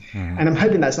courteous. Mm-hmm. And I'm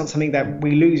hoping that's not something that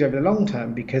we lose over the long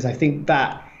term, because I think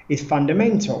that is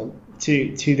fundamental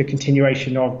to the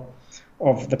continuation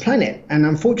of the planet. And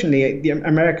unfortunately,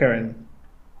 America and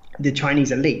the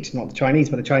Chinese elite, not the Chinese,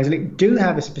 but the Chinese elite, do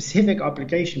have a specific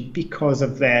obligation because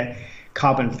of their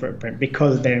carbon footprint,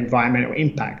 because of their environmental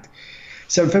impact.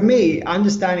 So for me,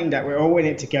 understanding that we're all in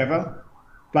it together,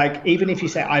 like, even if you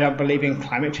say, I don't believe in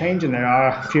climate change, and there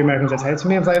are a few Americans that say it to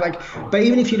me, I'm like, but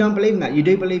even if you don't believe in that, you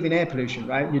do believe in air pollution,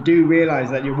 right? You do realize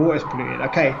that your water is polluted,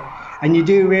 okay? And you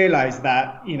do realize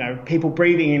that, people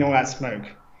breathing in all that smoke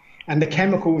and the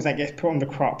chemicals that get put on the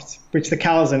crops, which the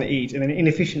cows then eat and then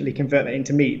inefficiently convert that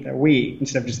into meat that we eat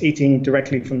instead of just eating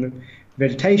directly from the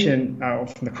vegetation or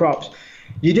from the crops.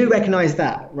 You do recognize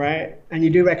that, right? And you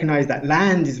do recognize that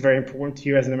land is very important to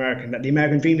you as an American, that the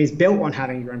American dream is built on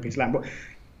having your own piece of land. But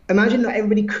imagine that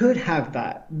everybody could have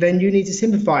that. Then you need to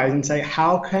simplify it and say,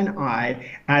 how can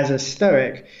I, as a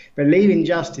Stoic, believe in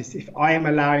justice if I am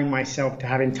allowing myself to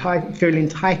have feel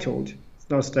entitled? It's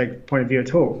not a Stoic point of view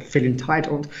at all. Feel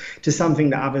entitled to something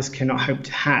that others cannot hope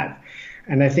to have.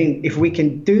 And I think if we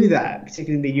can do that,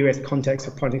 particularly in the US context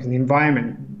of politics and the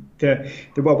environment, the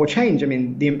world will change. I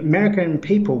mean, the American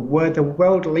people were the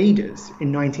world leaders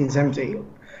in 1970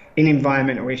 in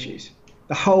environmental issues.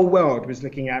 The whole world was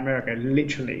looking at America,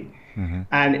 literally. Mm-hmm.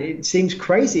 And it seems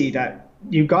crazy that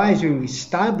you guys who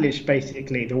established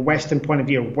basically the Western point of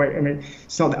view,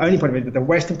 it's not the only point of view, but the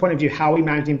Western point of view, how we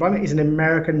manage the environment is an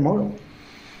American model.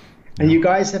 And you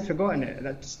guys have forgotten it.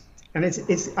 And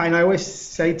I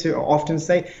often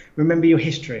say, remember your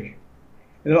history.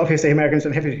 A lot of people say Americans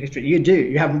don't have history. You do.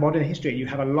 You have modern history. You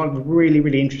have a lot of really,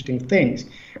 really interesting things.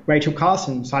 Rachel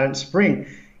Carson, Silent Spring,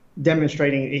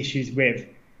 demonstrating issues with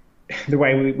the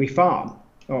way we farm,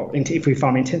 or if we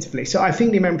farm intensively. So I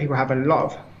think the American people have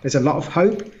there's a lot of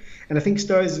hope, and I think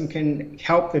Stoicism can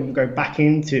help them go back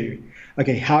into,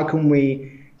 okay, how can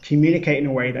we communicate in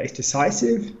a way that is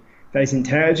decisive, that is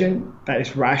intelligent, that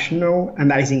is rational, and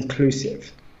that is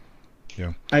inclusive.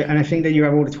 Yeah. And I think that you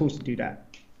have all the tools to do that.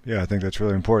 Yeah, I think that's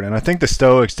really important. And I think the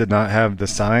Stoics did not have the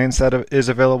science that is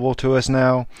available to us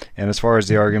now. And as far as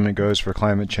the argument goes for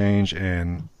climate change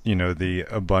and, the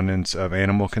abundance of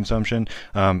animal consumption,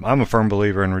 I'm a firm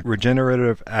believer in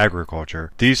regenerative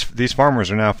agriculture. These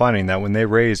farmers are now finding that when they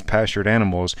raise pastured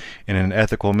animals in an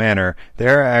ethical manner,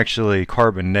 they're actually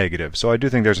carbon negative. So I do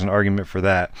think there's an argument for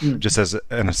that, just as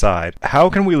an aside. How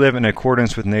can we live in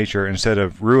accordance with nature instead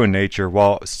of ruin nature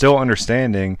while still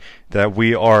understanding that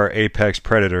we are apex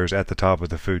predators at the top of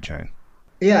the food chain?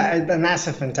 Yeah, and that's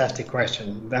a fantastic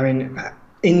question. I mean,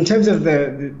 in terms of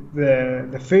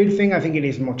the food thing, I think it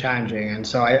is more challenging. And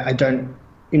so I don't,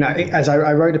 as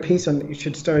I wrote a piece on,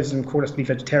 should Stoicism call us to be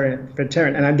vegetarian?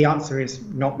 And the answer is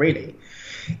not really.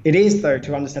 It is, though,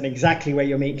 to understand exactly where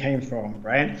your meat came from,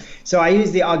 right? So I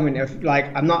use the argument of,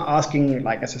 I'm not asking,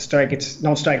 as a Stoic, it's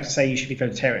not Stoic to say you should be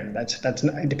vegetarian.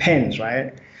 It depends,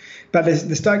 right? But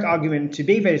the Stoic argument to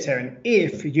be vegetarian,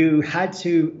 if you had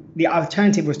to, the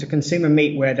alternative was to consume a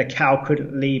meat where the cow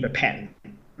couldn't leave a pen,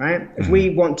 right? If we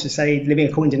want to say living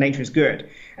according to nature is good,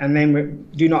 and then we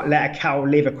do not let a cow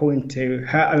live according to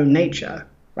her own nature,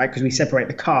 right? Because we separate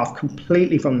the calf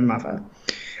completely from the mother,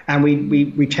 and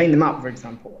we chain them up, for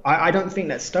example. I don't think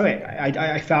that's Stoic.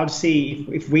 I fail to see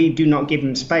if we do not give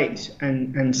them space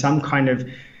and some kind of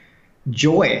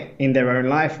joy in their own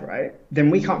life, right,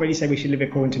 then we can't really say we should live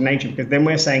according to nature, because then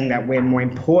we're saying that we're more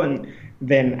important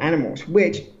than animals,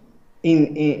 which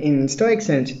in Stoic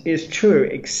sense is true,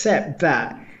 except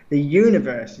that the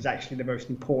universe is actually the most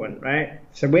important, right?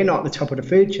 So we're not the top of the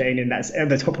food chain, and that's at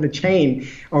the top of the chain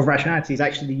of rationality is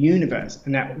actually the universe,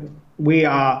 and that we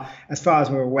are, as far as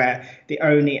we're aware, the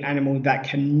only animal that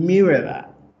can mirror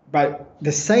that. But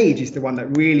the sage is the one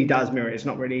that really does mirror it. It's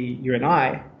not really you and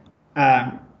I.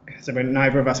 So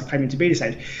neither of us are claiming to be the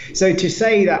sage. So to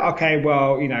say that, okay,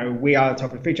 well, we are the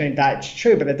top of the food chain, that's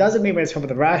true, but that doesn't mean we're the top of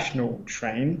the rational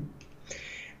train.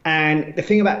 And the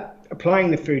thing about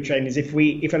applying the food chain is if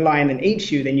a lion then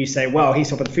eats you, then you say, well, he's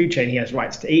top of the food chain, he has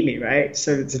rights to eat me, right?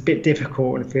 So it's a bit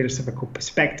difficult in a philosophical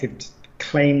perspective to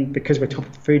claim, because we're top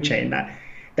of the food chain,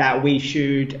 that we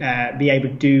should be able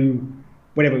to do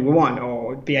whatever we want,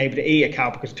 or be able to eat a cow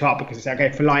because it's top, because it's okay,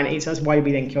 if a lion eats us, why do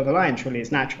we then kill the lion? Surely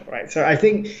it's natural, right? So I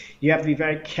think you have to be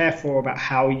very careful about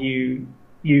how you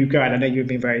go. And I know you've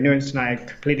been very nuanced, and I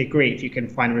completely agree. If you can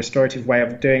find a restorative way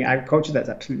of doing agriculture, that's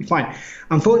absolutely fine.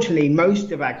 Unfortunately,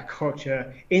 most of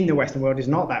agriculture in the Western world is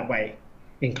not that way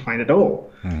inclined at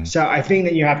all. So I think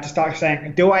that you have to start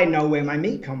saying, do I know where my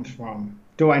meat comes from?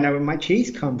 Do I know where my cheese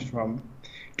comes from?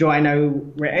 Do I know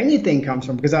where anything comes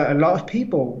from? Because a lot of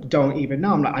people don't even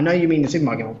know. I'm like, I know you mean the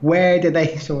supermarket. Where do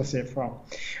they source it from?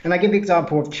 And I give the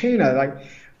example of tuna. Like,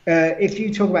 if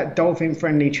you talk about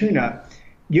dolphin-friendly tuna,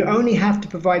 you only have to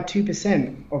provide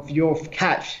 2% of your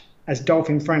catch as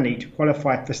dolphin-friendly to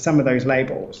qualify for some of those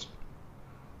labels.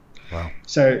 Wow.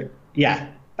 So, yeah,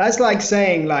 that's like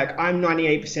saying, like, I'm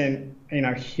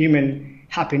 98%, human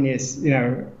happiness,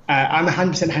 I'm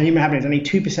 100% human happiness, only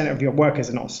 2% of your workers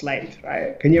are not slaves,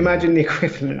 right? Can you imagine the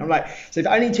equivalent? I'm like, so if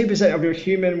only 2% of your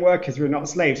human workers were not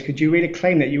slaves, could you really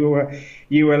claim that you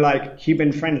were like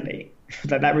human friendly?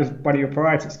 that was one of your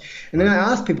priorities? And then I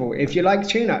ask people, if you like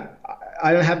tuna,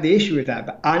 I don't have the issue with that,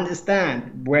 but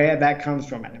understand where that comes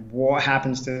from and what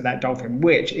happens to that dolphin,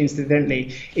 which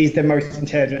incidentally is the most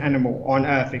intelligent animal on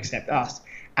Earth except us,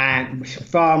 and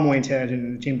far more intelligent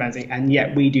than the chimpanzee, and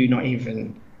yet we do not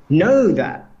even know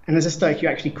that. And as a Stoic,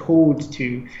 you're actually called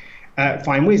to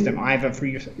find wisdom, either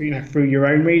through your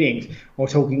own readings, or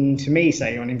talking to me,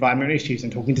 say, on environmental issues,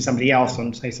 and talking to somebody else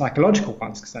on, say, psychological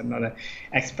ones, because I'm not an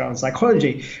expert on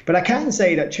psychology. But I can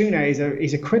say that tuna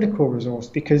is a critical resource,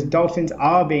 because dolphins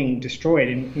are being destroyed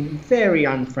in very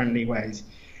unfriendly ways.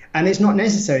 And it's not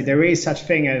necessary. There is such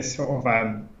thing as sort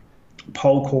of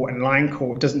pole caught and line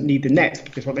caught. Doesn't need the net,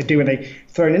 because what they do when they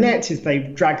throw in the net is they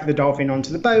drag the dolphin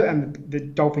onto the boat, and the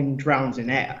dolphin drowns in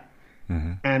air.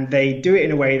 And they do it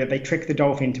in a way that they trick the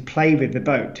dolphin to play with the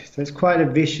boat. So it's quite a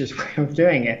vicious way of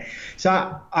doing it. So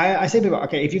I say to people,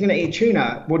 okay, if you're going to eat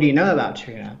tuna, what do you know about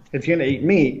tuna? If you're going to eat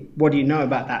meat, what do you know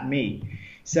about that meat?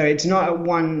 So it's not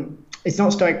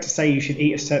Stoic to say you should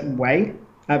eat a certain way.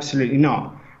 Absolutely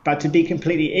not. But to be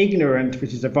completely ignorant,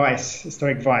 which is a vice, a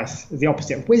Stoic vice, the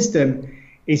opposite of wisdom,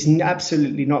 is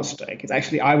absolutely not Stoic. It's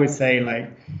actually, I would say,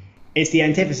 like, it's the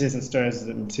antithesis of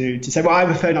Stoicism to say, well, I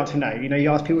prefer not to know. You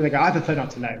ask people, they go, I prefer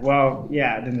not to know. Well,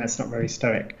 yeah, then that's not very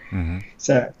Stoic.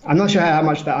 So I'm not sure how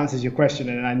much that answers your question,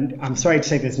 and I'm sorry to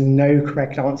say there's no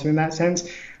correct answer in that sense,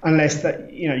 unless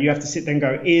that you have to sit there and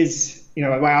go,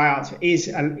 the way I answer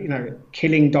is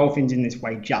killing dolphins in this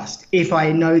way just? If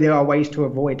I know there are ways to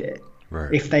avoid it,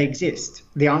 right, if they exist,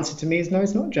 the answer to me is no,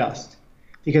 it's not just,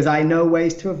 because I know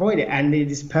ways to avoid it, and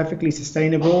it is perfectly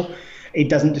sustainable. It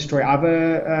doesn't destroy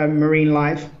other marine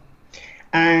life.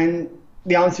 And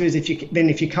the answer is, if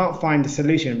you can't find a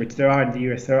solution, which there are in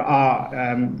the US, there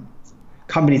are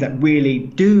companies that really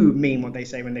do mean what they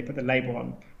say when they put the label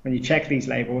on. When you check these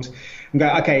labels and go,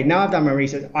 okay, now I've done my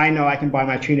research, I know I can buy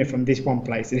my tuna from this one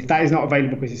place. And if that is not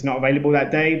available because it's not available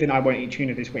that day, then I won't eat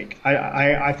tuna this week.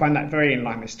 I find that very in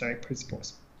line with Stoic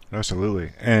principles.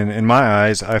 Absolutely. And in my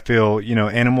eyes, I feel,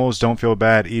 animals don't feel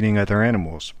bad eating other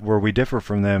animals. Where we differ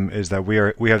from them is that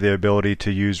we have the ability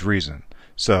to use reason.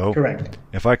 So correct.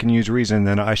 If I can use reason,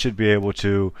 then I should be able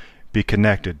to be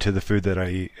connected to the food that I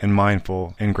eat and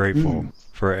mindful and grateful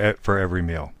for every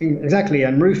meal. Exactly.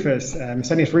 And Rufus,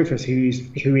 Musonius Rufus,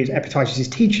 who is Epictetus'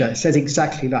 teacher, says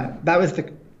exactly that. That was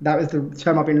the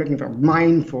term I've been looking for,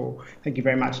 mindful. Thank you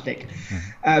very much, Dick.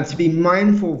 To be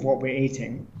mindful of what we're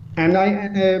eating. And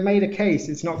I made a case,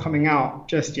 it's not coming out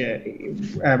just yet,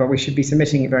 but we should be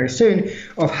submitting it very soon,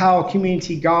 of how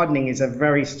community gardening is a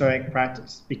very Stoic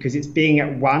practice, because it's being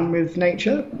at one with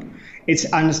nature. It's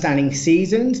understanding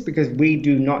seasons, because we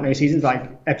do not know seasons. Like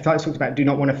Epictetus talks about, do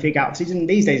not want to figure out season.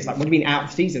 These days, it's like, what do you mean out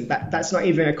of season? That's not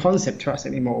even a concept to us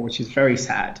anymore, which is very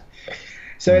sad.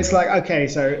 So it's like, okay,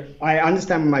 so I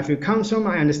understand where my food comes from.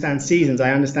 I understand seasons.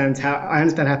 I understand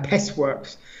how pests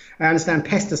works. I understand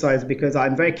pesticides, because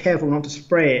I'm very careful not to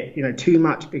spray it, too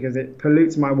much, because it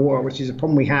pollutes my water, which is a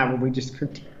problem we have when we just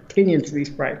continuously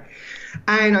spray.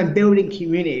 And I'm building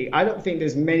community. I don't think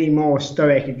there's many more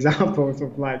Stoic examples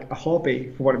of like a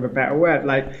hobby, for want of a better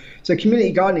word. So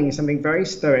community gardening is something very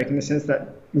Stoic, in the sense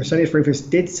that Musonius Rufus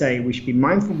did say we should be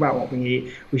mindful about what we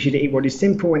eat. We should eat what is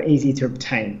simple and easy to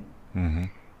obtain.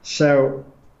 So,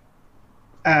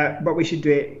 but we should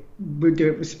do it we do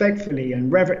it respectfully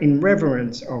and in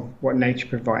reverence of what nature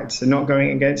provides. So not going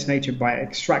against nature by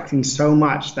extracting so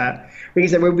much that we can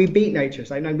say, well, we beat nature. It's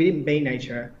like, no, we didn't beat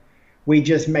nature. We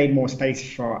just made more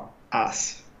space for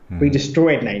us. We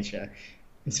destroyed nature.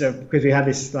 And so because we have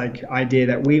this like idea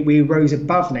that we rose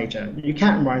above nature. You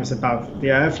can't rise above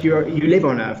the earth. You live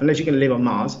on Earth unless you're going to live on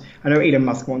Mars. I know Elon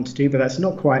Musk wants to, but that's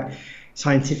not quite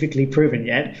scientifically proven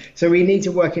yet. So we need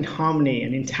to work in harmony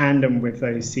and in tandem with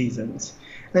those seasons.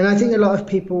 And I think a lot of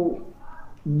people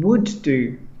would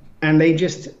do, and they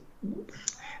just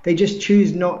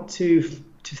choose not to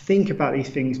think about these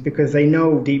things because they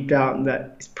know deep down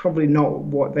that it's probably not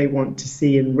what they want to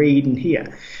see and read and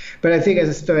hear. But I think as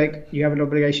a Stoic, you have an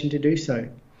obligation to do so.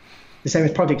 The same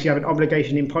as politics, you have an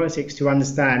obligation in politics to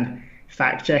understand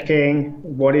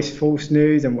fact-checking, what is false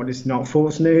news and what is not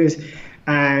false news.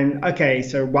 And, okay,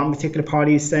 so one particular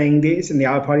party is saying this and the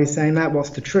other party is saying that. What's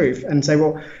the truth? And so,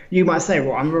 well, you might say,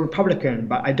 well, I'm a Republican,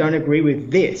 but I don't agree with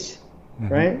this,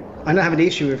 right? I don't have an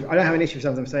issue with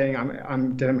something saying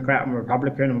I'm Democrat, I'm a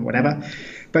Republican, or whatever.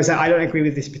 But so I don't agree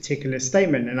with this particular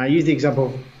statement. And I use the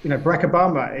example, Barack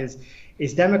Obama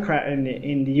is Democrat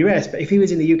in the US, but if he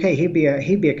was in the UK, he'd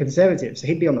be a conservative, so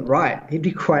he'd be on the right. He'd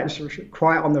be quite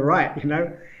on the right,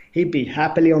 He'd be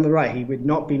happily on the right. He would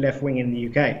not be left wing in the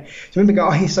UK. So when we go,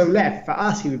 oh, he's so left. For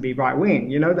us, he would be right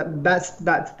wing. That's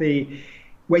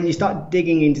when you start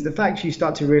digging into the facts, you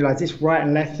start to realize this right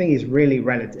and left thing is really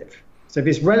relative. So if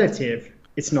it's relative,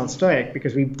 it's not Stoic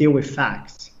because we deal with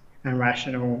facts and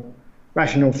rational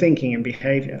thinking and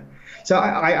behavior. So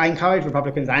I encourage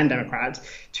Republicans and Democrats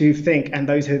to think, and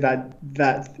those who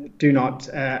that do not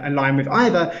align with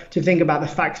either, to think about the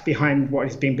facts behind what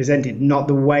is being presented, not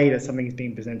the way that something is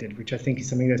being presented, which I think is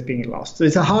something that's being lost. So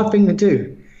it's a hard thing to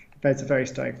do, but it's a very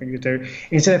Stoic thing to do.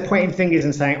 Instead of pointing fingers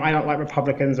and saying, I don't like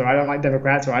Republicans, or I don't like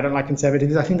Democrats, or I don't like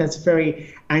conservatives, I think that's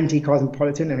very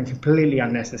anti-cosmopolitan and completely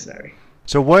unnecessary.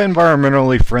 So what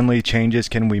environmentally friendly changes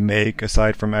can we make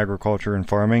aside from agriculture and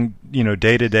farming,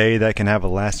 day to day that can have a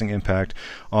lasting impact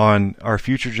on our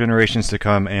future generations to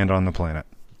come and on the planet?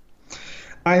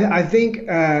 I think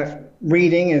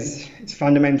reading it's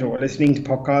fundamental, listening to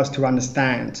podcasts to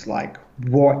understand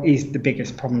what is the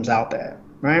biggest problems out there,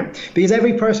 right? Because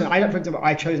every person, for example,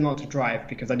 I chose not to drive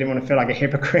because I didn't want to feel like a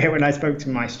hypocrite when I spoke to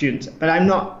my students, but I'm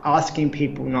not asking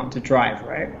people not to drive,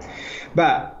 right?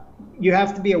 But you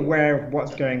have to be aware of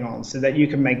what's going on so that you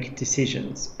can make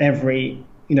decisions every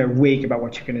week about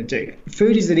what you're going to do.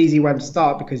 Food is an easy way to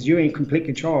start because you're in complete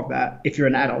control of that if you're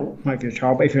an adult, not if you're a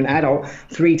child, but if you're an adult,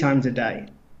 3 times a day,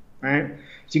 right?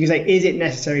 So you can say, is it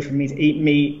necessary for me to eat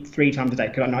meat 3 times a day?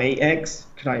 Could I not eat eggs?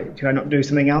 Could I not do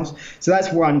something else? So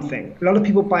that's one thing. A lot of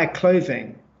people buy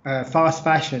clothing, fast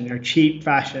fashion, cheap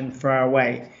fashion, throw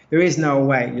away. There is no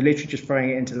way. You're literally just throwing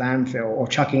it into landfill or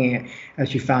chucking it,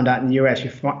 as you found out in the US,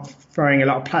 you're throwing a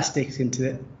lot of plastics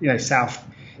into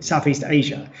Southeast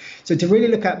Asia. So to really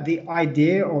look at the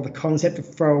idea or the concept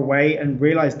of throw away and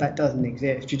realize that doesn't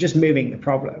exist, you're just moving the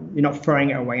problem. You're not throwing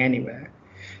it away anywhere.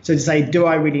 So to say, do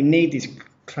I really need this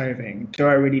clothing? Do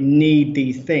I really need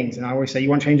these things? And I always say, you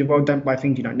want to change the world, don't buy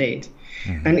things you don't need.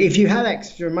 And if you have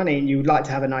extra money and you would like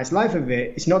to have a nice life of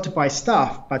it, it's not to buy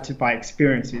stuff, but to buy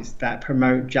experiences that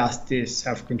promote justice,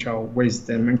 self-control,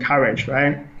 wisdom, and courage,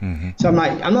 right? So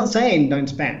I'm not saying don't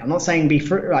spend. I'm not saying be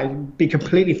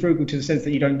completely frugal to the sense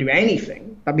that you don't do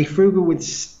anything, but be frugal with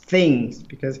things,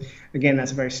 because again,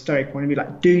 that's a very Stoic point of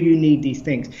view. Do you need these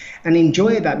things? And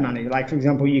enjoy that money. For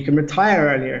example, you can retire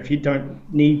earlier if you don't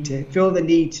need to feel the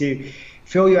need to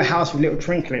fill your house with little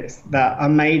trinkets that are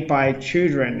made by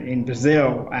children in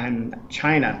Brazil and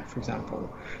China, for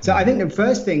example. So I think the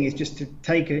first thing is just to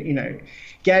take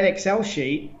get an Excel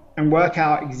sheet and work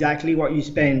out exactly what you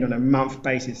spend on a month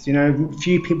basis.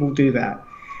 Few people do that.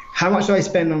 How much do I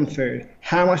spend on food?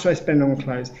 How much do I spend on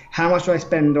clothes? How much do I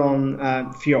spend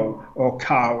on fuel or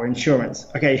car or insurance?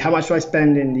 Okay, how much do I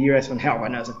spend in the US on health? I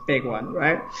know it's a big one,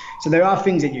 right? So there are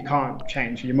things that you can't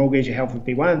change. Your mortgage, your health would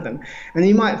be one of them. And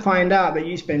you might find out that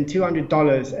you spend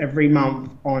 $200 every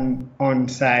month on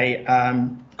say,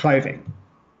 clothing.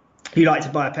 You like to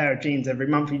buy a pair of jeans every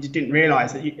month. You just didn't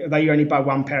realize that although you only buy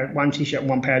one t-shirt and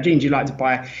one pair of jeans, you like to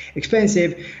buy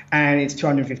expensive, and it's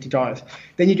 $250.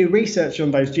 Then you do research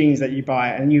on those jeans that you buy,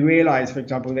 and you realize, for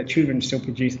example, that children still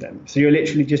produce them. So you're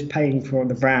literally just paying for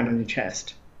the brand on your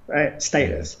chest, right?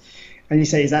 Status. And you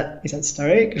say, is that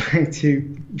Stoic?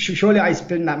 Surely I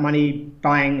spend that money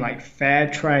buying fair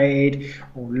trade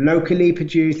or locally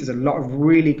produced. There's a lot of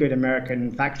really good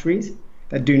American factories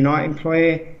that do not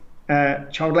employ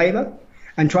child labor,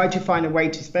 and try to find a way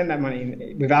to spend that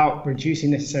money without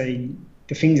reducing necessarily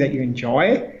the things that you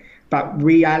enjoy, but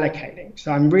reallocating.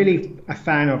 So I'm really a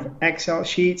fan of Excel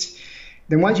sheets.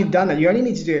 Then once you've done that, you only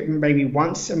need to do it maybe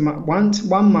once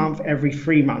 1 month every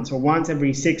 3 months, or once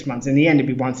every 6 months. In the end,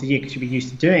 it'd be once a year because you'll be used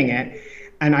to doing it,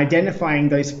 and identifying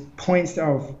those points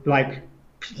of like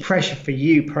pressure for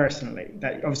you personally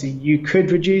that obviously you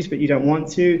could reduce but you don't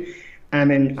want to, and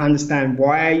then understand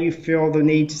why you feel the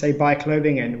need to say buy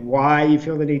clothing and why you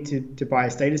feel the need to buy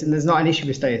status. And there's not an issue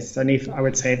with status. It's only if, I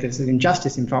would say, if there's an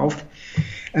injustice involved,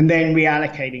 and then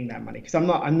reallocating that money. Because I'm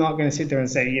not going to sit there and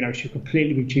say, you should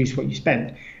completely reduce what you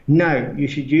spend. No, you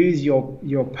should use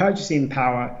your purchasing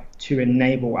power to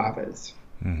enable others.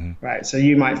 Mm-hmm. Right. So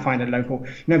you might find a local,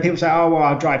 people say, oh, well,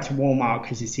 I'll drive to Walmart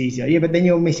because it's easier. Yeah, but then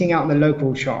you're missing out on the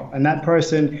local shop. And that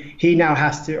person, she now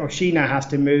has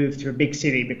to move to a big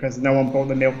city because no one bought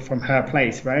the milk from her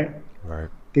place. Right. Right.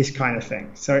 This kind of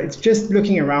thing. So it's just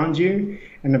looking around you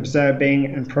and observing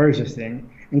and processing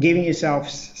and giving yourself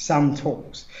some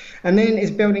tools. And then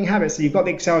it's building habits. So you've got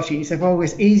the Excel sheet. You say, well,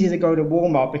 it's easier to go to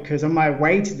Walmart because on my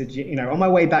way to the gym, on my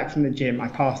way back from the gym, I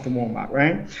passed the Walmart,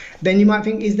 right? Then you might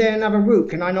think, is there another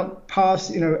route? Can I not pass,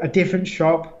 a different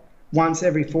shop once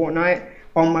every fortnight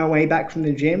on my way back from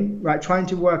the gym, right? Trying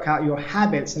to work out your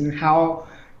habits and how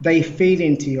they feed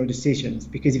into your decisions.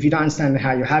 Because if you don't understand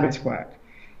how your habits work,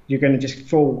 you're going to just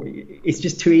fall. It's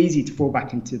just too easy to fall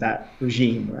back into that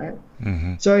regime, right?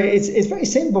 Mm-hmm. So it's very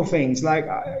simple things like,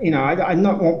 I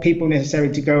not want people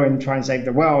necessarily to go and try and save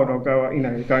the world or go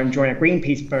and join a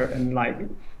Greenpeace boat and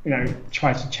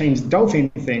try to change the dolphin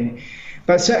thing.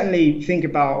 But certainly think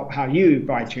about how you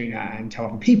buy tuna and tell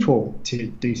other people to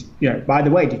do, by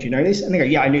the way, did you know this? And they go,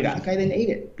 yeah, I knew that. Okay, then eat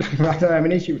it. I don't have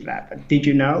an issue with that. But did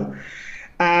you know?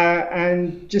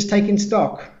 And just taking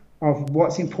stock of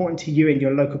what's important to you in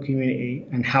your local community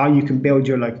and how you can build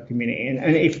your local community.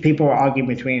 And if people are arguing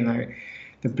between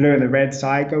the blue and the red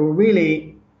side, go, well,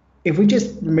 really, if we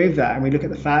just remove that and we look at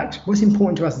the facts, what's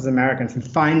important to us as Americans and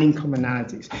finding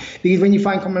commonalities? Because when you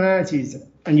find commonalities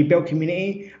and you build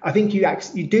community, I think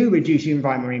you do reduce your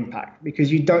environmental impact,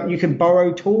 because you can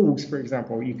borrow tools, for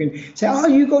example. You can say, oh,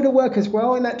 you go to work as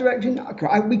well in that direction?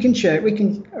 We can share, we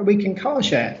can car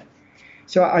share.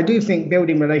 So I do think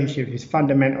building relationships is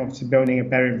fundamental to building a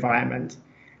better environment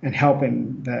and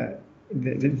helping the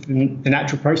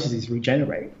natural processes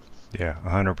regenerate. Yeah,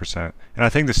 100%. And I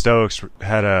think the Stoics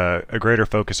had a greater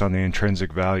focus on the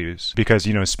intrinsic values because,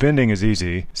 spending is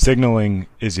easy, signaling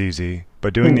is easy,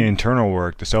 but doing the internal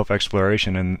work, the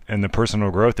self-exploration and the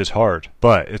personal growth is hard,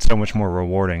 but it's so much more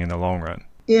rewarding in the long run.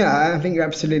 Yeah, I think you're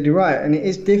absolutely right. And it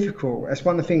is difficult. It's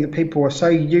one of the things that people are so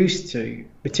used to,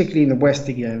 particularly in the West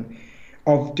again,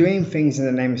 of doing things in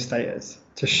the name of status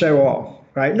to show off,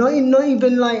 right? Not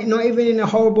even in a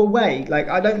horrible way. Like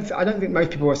I don't think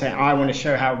most people are saying, I want to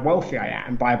show how wealthy I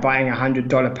am by buying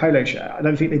 $100 polo shirt. I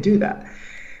don't think they do that.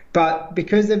 But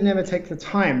because they've never taken the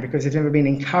time, because they've never been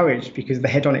encouraged, because of the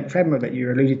hedonic treadmill that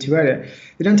you alluded to earlier,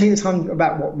 they don't take the time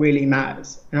about what really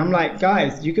matters. And I'm like,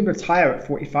 guys, you could retire at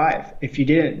 45 if you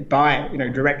didn't buy,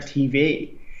 direct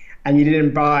TV, and you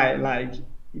didn't buy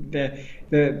the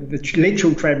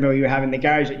literal treadmill you have in the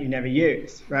garage that you never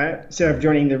use, right? Instead of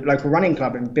joining the local running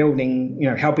club and building,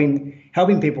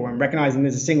 helping people and recognizing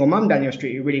there's a single mum down your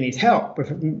street who really needs help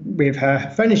with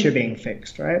her furniture being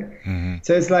fixed, right? Mm-hmm.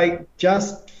 So it's like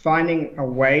just finding a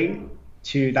way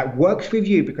that works with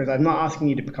you, because I'm not asking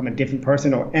you to become a different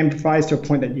person or empathize to a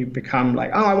point that you become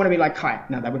like, oh, I want to be like Kai.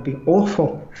 No, that would be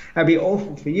awful. That'd be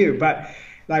awful for you. But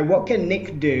what can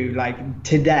Nick do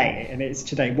today? And it's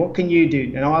today. What can you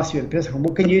do? And I'll ask you the person,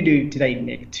 what can you do today,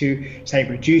 Nick, to say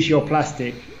reduce your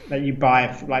plastic that you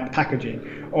buy, like the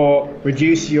packaging, or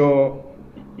reduce your,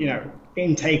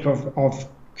 intake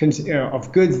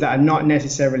of goods that are not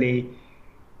necessarily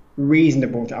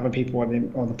reasonable to other people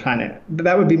on the planet? But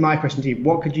that would be my question to you.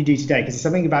 What could you do today? Because it's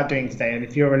something about doing today. And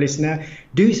if you're a listener,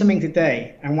 do something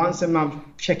today. And once a month,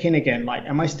 check in again.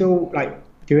 Am I still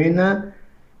doing that?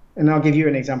 And I'll give you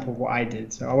an example of what I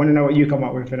did. So I want to know what you come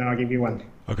up with, and then I'll give you one.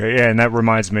 Okay, yeah, and that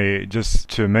reminds me, just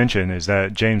to mention, is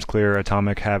that James Clear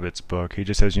Atomic Habits book, he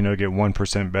just says, get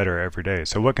 1% better every day.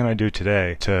 So what can I do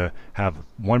today to have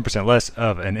 1% less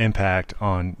of an impact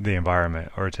on the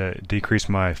environment, or to decrease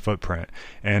my footprint?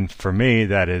 And for me,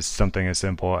 that is something as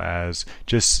simple as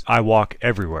I walk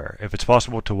everywhere. If it's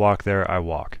possible to walk there, I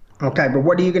walk. Okay, but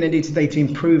what are you going to do today to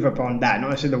improve upon that?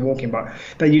 Not necessarily the walking, but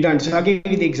that you don't. So I'll give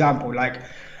you the example.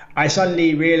 I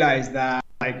suddenly realized that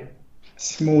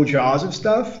small jars of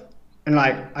stuff, and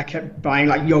I kept buying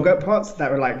yogurt pots that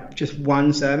were just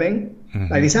one serving.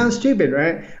 Mm-hmm. It sounds stupid,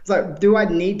 right? It's do I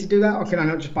need to do that, or can I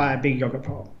not just buy a big yogurt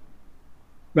pot?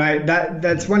 Right?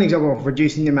 That's one example of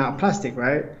reducing the amount of plastic,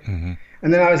 right? Mm-hmm.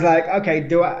 And then I was like, okay,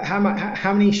 how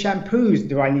many shampoos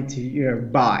do I need to,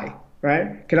 buy,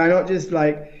 right? Can I not just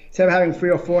like, instead of having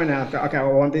 3 or 4 now, okay, I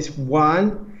want this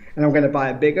one, and I'm going to buy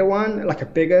a bigger one, like a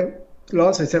bigger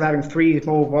lot. So instead of having 3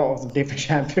 small bottles of different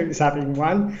shampoos, having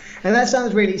one. And that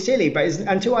sounds really silly, but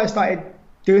until I started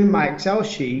doing my Excel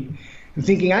sheet and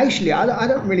thinking, actually, I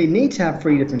don't really need to have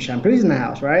 3 different shampoos in the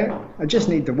house, right? I just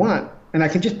need the one. And I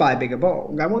can just buy a bigger bowl.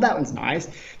 And go, well, that one's nice.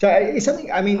 So it's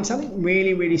something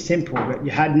really, really simple that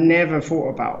you had never thought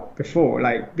about before,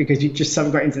 like, because you just sort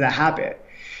of got into the habit.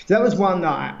 So that was one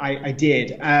that I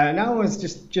did. And I was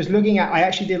just looking at, I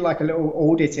actually did like a little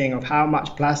auditing of how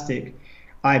much plastic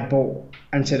I bought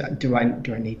and said, do I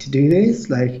need to do this?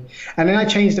 Like, and then I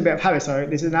changed a bit of habit. So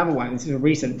this is another one. This is a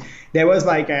recent. There was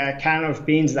like a can of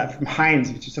beans that from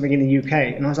Heinz, which is something in the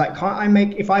UK, and I was like, can't I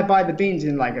make, if I buy the beans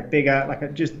in like a bigger,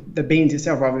 just the beans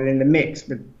itself rather than the mix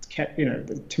with,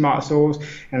 the tomato sauce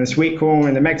and the sweet corn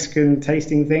and the Mexican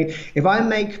tasting thing. If I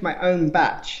make my own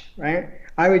batch, right,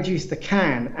 I reduce the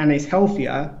can and it's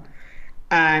healthier.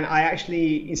 And I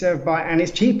actually, instead of buying, and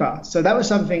it's cheaper. So that was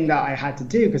something that I had to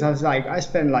do because I was like,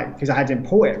 because I had to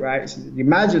import it, right? So you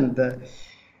imagine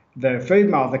the food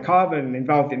mile, the carbon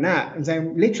involved in that. And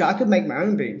saying, literally, I could make my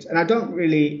own beans. And I don't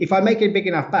really, if I make a big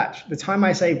enough batch, the time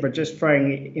I save for just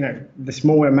throwing, the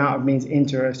small amount of beans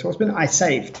into a saucepan, I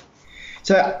saved.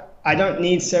 So I don't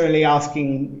necessarily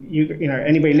asking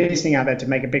anybody listening out there to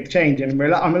make a big change. And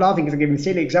I'm laughing because I'm giving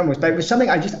silly examples, but it was something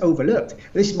I just overlooked.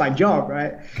 This is my job,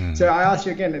 right? So I asked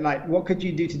you again, like, what could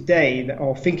you do today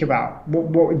or think about?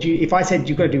 What would you, if I said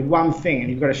you've got to do one thing and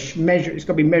you've got to measure, it's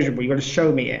got to be measurable, you've got to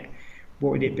show me it,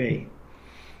 what would it be?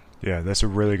 Yeah, that's a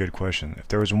really good question. If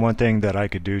there was one thing that I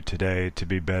could do today to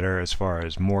be better as far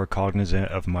as more cognizant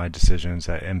of my decisions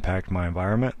that impact my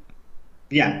environment.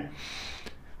 Yeah.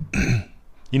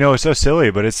 It's so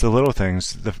silly, but it's the little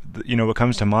things. What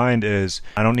comes to mind is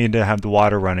I don't need to have the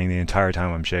water running the entire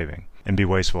time I'm shaving and be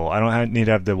wasteful. I don't need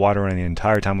to have the water running the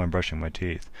entire time I'm brushing my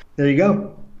teeth. There you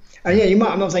go. And yeah, you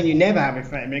might. I'm not saying you never have it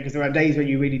for a minute because there are days where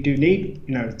you really do need,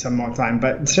 some more time.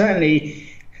 But certainly,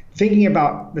 thinking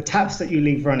about the taps that you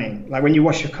leave running, like when you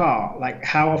wash your car, like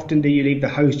how often do you leave the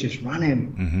hose just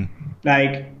running? Mm-hmm.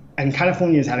 Like, and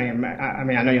California's having. I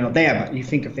know you're not there, but you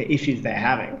think of the issues they're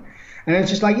having. And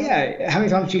it's just like, yeah, how many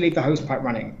times do you leave the hose pipe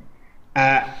running?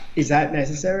 Is that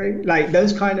necessary? Like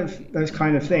those kind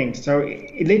of things. So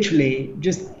it literally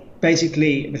just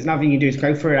basically, there's nothing you do is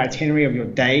go through an itinerary of your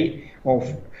day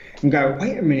and go,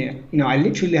 wait a minute, I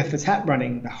literally left the tap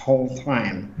running the whole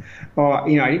time. Or,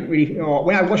 I didn't really, or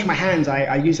when I wash my hands,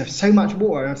 I use so much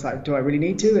water. And I was like, do I really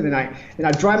need to? And then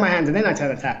I dry my hands and then I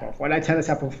turn the tap off. Why do I turn the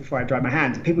tap off before I dry my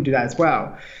hands? And people do that as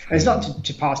well. And it's not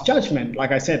to pass judgment.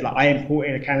 Like I said, like I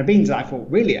imported a can of beans that I thought,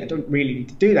 really, I don't really need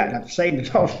to do that. And I've saved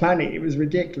a lot of money. It was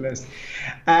ridiculous.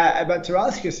 But to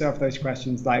ask yourself those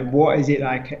questions, like, what is it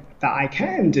that I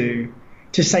can do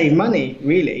to save money,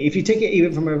 really? If you take it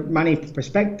even from a money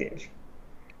perspective,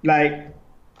 like,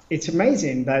 it's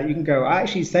amazing that you can go, I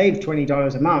actually saved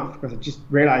 $20 a month because I just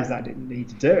realized that I didn't need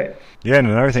to do it. Yeah, and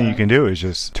another thing you can do is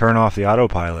just turn off the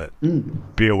autopilot.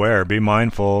 Be aware, be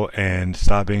mindful, and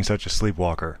stop being such a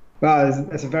sleepwalker. Well,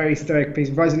 that's a very stoic piece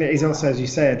of advice, and it is also, as you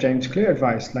say, a James Clear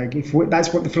advice. Like,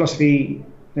 that's what the philosophy,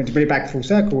 to bring it back full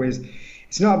circle, is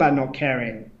it's not about not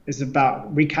caring. It's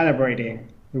about recalibrating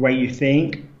the way you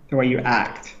think, the way you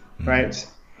act, right?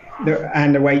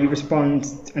 And the way you respond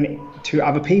to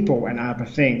other people and other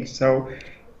things. So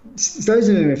those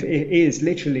of them is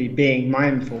literally being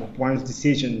mindful of one's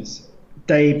decisions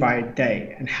day by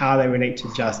day and how they relate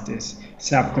to justice,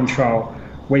 self-control,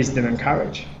 wisdom, and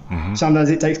courage. Mm-hmm. Sometimes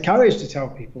it takes courage to tell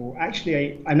people,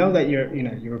 actually, I know that you're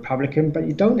Republican, but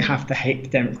you don't have to hate the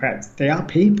Democrats. They are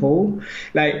people.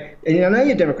 Like, and I know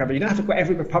you're Democrat, but you don't have to call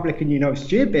every Republican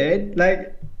stupid.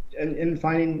 Like, and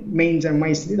finding means and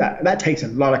ways to do that. That takes a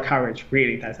lot of courage,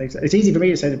 really. It's easy for me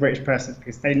to say the British person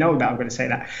because they know that I'm going to say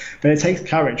that, but it takes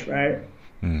courage, right?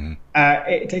 Mm-hmm.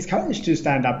 It takes courage to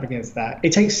stand up against that.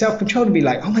 It takes self-control to be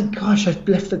like, oh my gosh, I've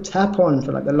left the tap on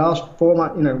for like the last 4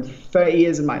 months, 30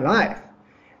 years of my life.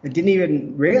 I didn't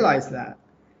even realize that.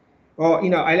 Or,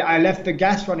 I left the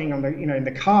gas running on the, in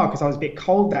the car because I was a bit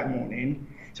cold that morning.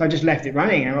 So I just left it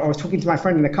running. And I was talking to my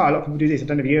friend in the car. A lot of people do this. I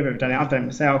don't know if you've ever done it. I've done it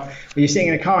myself. Where you're sitting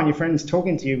in a car and your friend's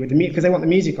talking to you with the music because they want the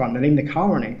music on. They're leaving the car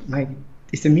running. I'm like,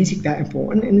 is the music that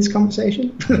important in this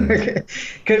conversation?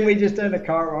 Couldn't we just turn the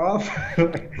car off?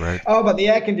 Right. Oh, but the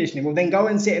air conditioning. Well, then go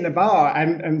and sit in the bar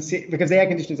and sit because the air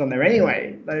conditioning's on there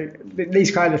anyway. Like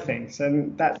these kind of things.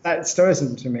 And that stirs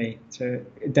them to me to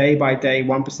day by day,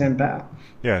 1% better.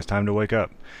 Yeah, it's time to wake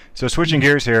up. So switching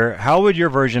gears here, how would your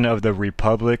version of the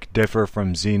Republic differ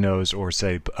from Zeno's or,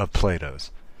 say, of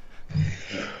Plato's?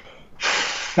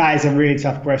 That is a really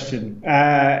tough question.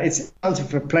 It's an answer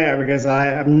for Plato because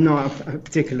I am not a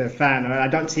particular fan. I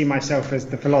don't see myself as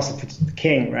the philosopher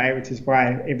king, right? Which is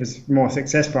why it was more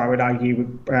successful, I would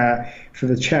argue, for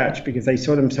the church, because they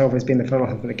saw themselves as being the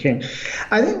philosopher the king.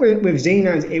 I think with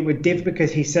Zeno, it would differ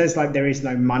because he says like there is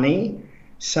no money.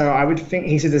 So I would think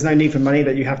he said there's no need for money,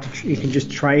 that you can just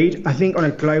trade. I think on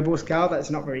a global scale, that's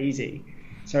not very easy.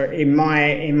 So in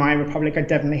my republic, I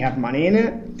definitely have money in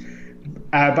it.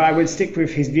 But I would stick with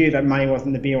his view that money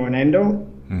wasn't the be all and end all.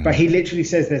 Mm-hmm. But he literally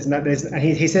says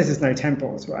he says there's no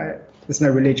temples, right? There's no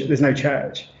religion, there's no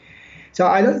church. So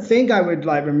I don't think I would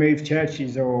like remove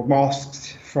churches or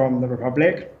mosques from the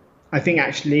republic. I think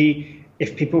actually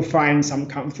if people find some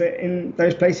comfort in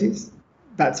those places,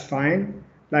 that's fine.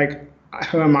 Like,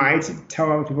 who am I to tell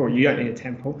other people, you don't need a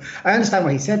temple? I understand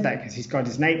why he said that, because he's got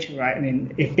his nature, right?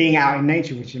 And if being out in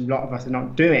nature, which a lot of us are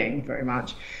not doing very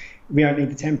much, we don't need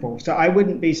the temple. So I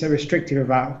wouldn't be so restrictive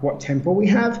about what temple we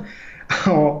have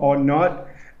or not.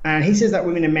 And he says that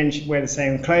women and men should wear the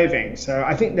same clothing. So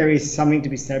I think there is something to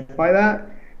be said by that.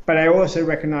 But I also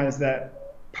recognize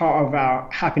that part of our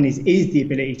happiness is the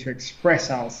ability to express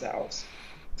ourselves,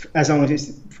 as long as it's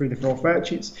through the four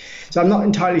virtues. So I'm not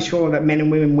entirely sure that men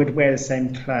and women would wear the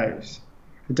same clothes.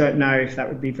 I don't know if that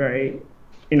would be very,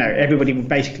 everybody would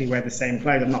basically wear the same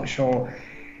clothes. I'm not sure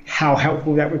how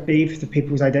helpful that would be for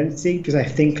people's identity, because I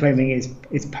think clothing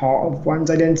is part of one's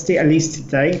identity, at least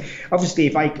today. Obviously,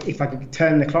 if I could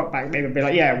turn the clock back, maybe I'd be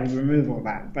like, yeah, we'll remove all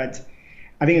that. But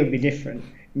I think it would be different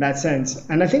in that sense.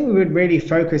 And I think we would really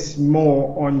focus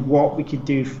more on what we could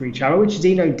do for each other, which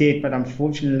Zeno did, but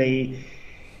unfortunately,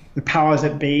 the powers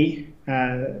that be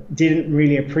didn't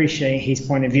really appreciate his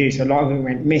point of view, so a lot of it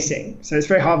went missing. So it's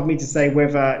very hard for me to say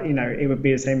whether it would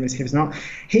be the same as his not.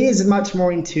 He is much more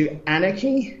into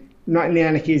anarchy, not in the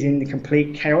anarchy as in the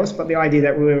complete chaos, but the idea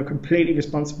that we were completely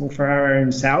responsible for our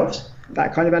own selves.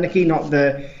 That kind of anarchy, not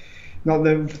the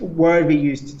word we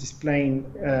use to explain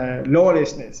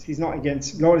lawlessness. He's not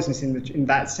against lawlessness in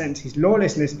that sense. He's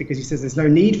lawlessness because he says there's no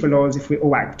need for laws if we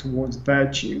all act towards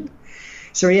virtue.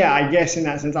 So yeah, I guess in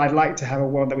that sense, I'd like to have a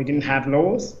world that we didn't have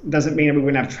laws. It doesn't mean that we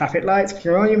wouldn't have traffic lights.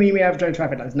 Oh, you mean we have no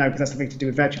traffic lights? No, because that's something to do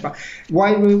with virtue. But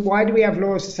why do we have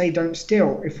laws to say don't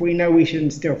steal if we know we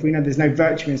shouldn't steal, if we know there's no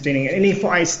virtue in stealing it? And if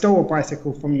I stole a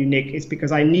bicycle from you, Nick, it's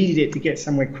because I needed it to get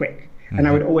somewhere quick. Mm-hmm. And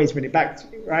I would always bring it back to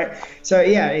you, right? So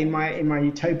yeah, in my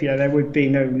utopia, there would be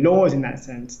no laws in that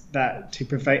sense that to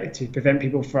prevent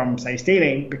people from, say,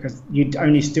 stealing, because you'd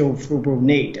only steal for real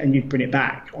need and you'd bring it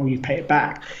back or you'd pay it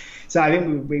back. So I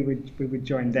think we would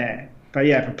join there. But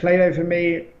yeah, for Plato, for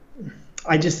me,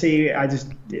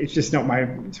 it's just not my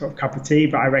sort of cup of tea.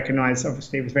 But I recognise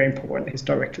obviously it was very important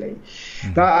historically.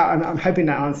 Mm-hmm. But I'm hoping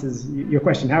that answers your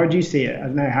question. How would you see it? I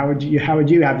don't know. How would you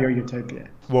have your utopia?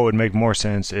 What would make more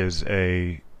sense is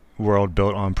a world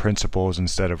built on principles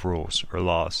instead of rules or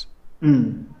laws.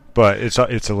 Mm. But it's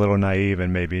a little naive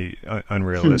and maybe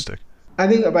unrealistic. I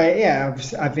think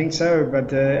I think so.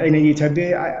 But in a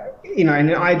utopia, in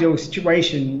an ideal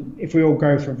situation, if we all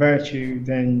go for virtue,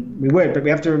 then we would. But we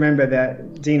have to remember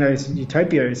that Zeno's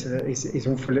utopia is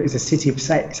a city of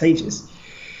sages.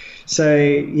 So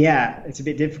yeah, it's a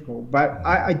bit difficult. But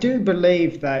I do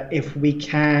believe that if we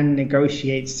can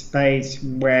negotiate space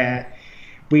where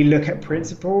we look at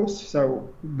principles, so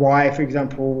why, for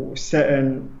example,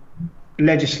 certain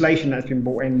legislation that's been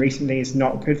brought in recently is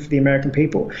not good for the American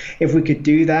people. If we could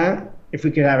do that, if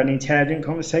we could have an intelligent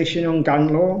conversation on gun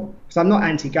law, because I'm not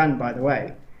anti-gun, by the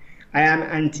way. I am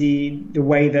anti the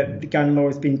way that the gun law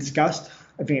has been discussed.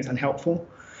 I think it's unhelpful.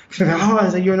 So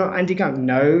you're not anti-gun?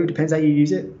 No, depends how you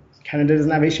use it. Canada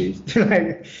doesn't have issues.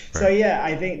 Right. So yeah,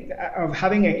 I think of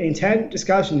having an intelligent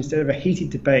discussion instead of a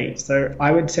heated debate. So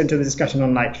I would center the discussion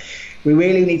on we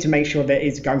really need to make sure there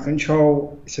is gun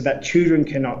control so that children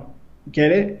cannot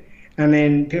get it. And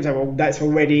then people say, well, that's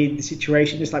already the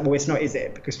situation. It's like, well, it's not, is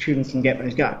it? Because children can get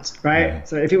those guns, right? Yeah.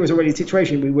 So if it was already the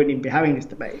situation, we wouldn't even be having this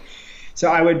debate. So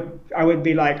I would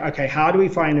be like, okay, how do we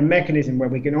find a mechanism where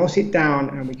we can all sit down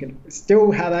and we can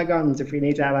still have our guns if we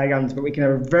need to have our guns, but we can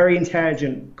have a very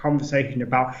intelligent conversation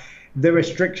about the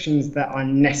restrictions that are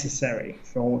necessary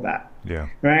for all that. Yeah.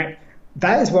 Right?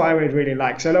 That is what I would really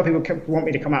like. So a lot of people want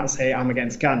me to come out and say I'm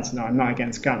against guns. No, I'm not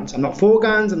against guns. I'm not for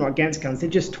guns. I'm not against guns. They're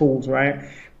just tools, right?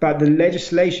 But the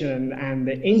legislation and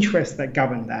the interests that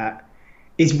govern that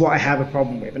is what I have a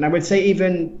problem with. And I would say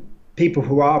even people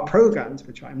who are pro-guns,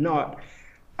 which I'm not,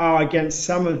 are against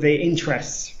some of the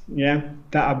interests, that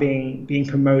are being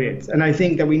promoted. And I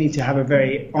think that we need to have a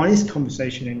very honest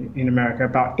conversation in America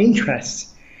about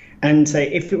interests and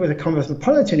say if it was a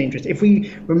cosmopolitan interest, if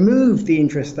we remove the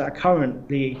interests that are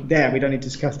currently there, we don't need to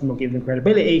discuss them or give them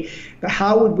credibility, but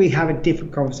how would we have a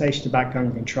different conversation about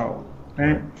gun control,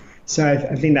 right? So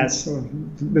I think that's sort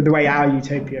of the way our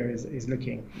utopia is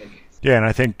looking. Yeah, and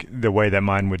I think the way that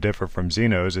mine would differ from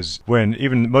Zeno's is when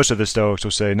even most of the Stoics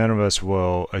will say none of us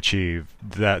will achieve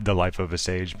the life of a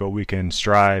sage, but we can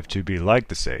strive to be like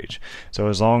the sage. So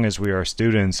as long as we are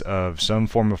students of some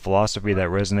form of philosophy that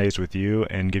resonates with you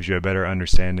and gives you a better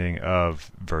understanding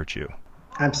of virtue.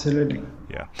 Absolutely.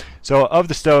 Yeah. So of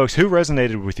the Stoics, who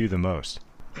resonated with you the most?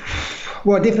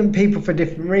 Well, different people for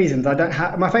different reasons. I don't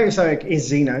have my favorite Stoic is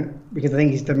Zeno because I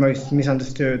think he's the most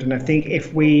misunderstood, and I think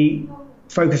if we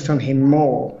focused on him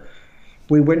more,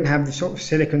 we wouldn't have the sort of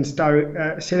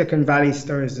Silicon Valley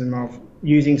Stoicism of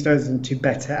using Stoicism to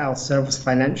better ourselves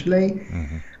financially.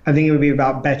 Mm-hmm. I think it would be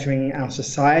about bettering our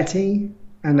society,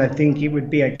 and I think it would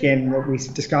be, again, what we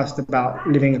discussed about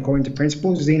living according to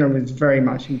principles. Zeno was very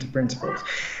much into principles.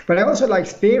 But I also like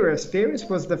Spherus. Spherus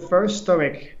was the first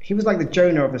Stoic. He was like the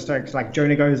Jonah of the Stoics. Like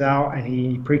Jonah goes out and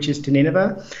he preaches to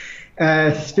Nineveh.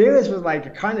 Spherus was like a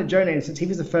kind of Jonah, since he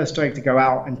was the first Stoic to go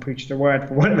out and preach the word,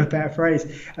 for want of a better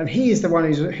phrase. And he is the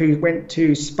one who went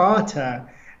to Sparta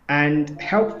and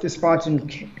helped the Spartan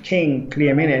king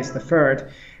Cleomenes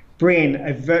III bring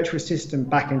a virtuous system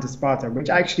back into Sparta, which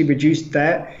actually reduced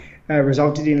debt,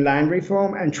 resulted in land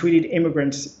reform, and treated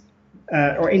immigrants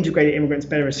or integrated immigrants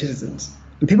better as citizens.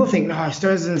 And people think, no,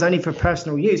 Stoicism is only for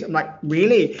personal use. I'm like,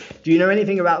 really? Do you know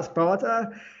anything about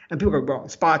Sparta? And people go, well,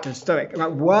 Sparta and Stoic. I'm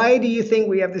like, why do you think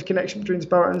we have this connection between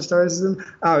Sparta and Stoicism?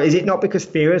 Oh, is it not because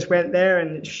Spherus went there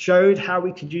and showed how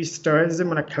we could use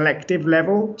Stoicism on a collective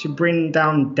level to bring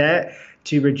down debt,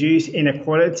 to reduce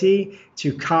inequality,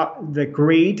 to cut the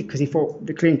greed, because he thought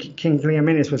the King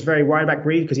Cleomenes was very worried about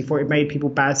greed because he thought it made people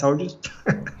bad soldiers.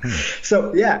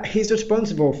 So, yeah, he's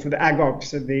responsible for the agogs,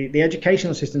 so the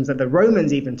educational systems that the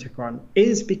Romans even took on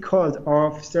is because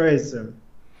of Stoicism.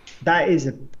 That is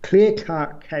a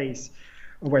clear-cut case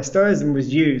of where Stoicism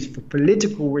was used for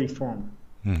political reform,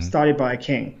 started by a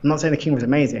king. I'm not saying the king was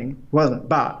amazing, he wasn't,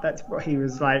 but that's what he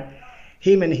was like.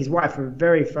 Him and his wife were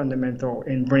very fundamental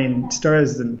in bringing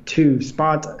Stoicism to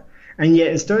Sparta. And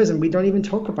yet in Stoicism, we don't even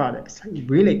talk about it. So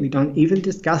really, we don't even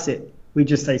discuss it. We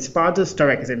just say Sparta,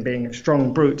 Stoic, as in being a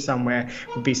strong brute somewhere,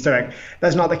 would be Stoic.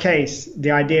 That's not the case. The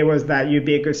idea was that you'd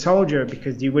be a good soldier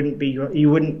because you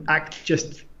wouldn't act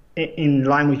just in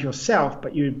line with yourself,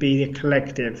 but you would be a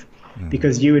collective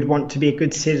because you would want to be a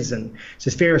good citizen.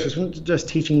 So Spherus wasn't just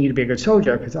teaching you to be a good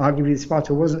soldier, because arguably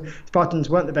Spartans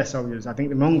weren't the best soldiers. I think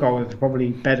the Mongols were probably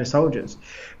better soldiers.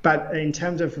 But in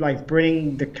terms of like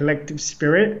bringing the collective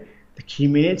spirit, the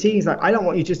community, it's like, I don't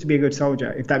want you just to be a good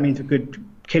soldier if that means a good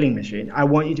killing machine. I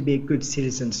want you to be a good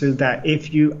citizen, so that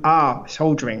if you are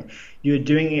soldiering, you're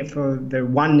doing it for the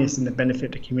oneness and the benefit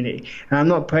of the community. And I'm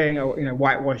not putting,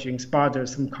 whitewashing Sparta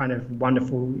as some kind of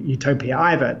wonderful utopia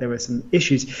either. There were some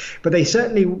issues, but they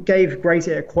certainly gave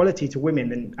greater equality to women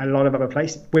than a lot of other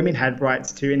places. Women had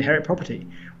rights to inherit property.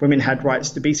 Women had rights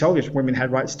to be soldiers. Women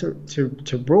had rights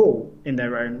to rule in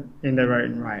their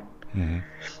own right. Mm-hmm.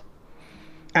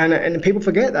 And people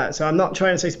forget that. So I'm not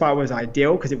trying to say Sparta was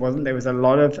ideal, because it wasn't. There was a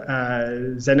lot of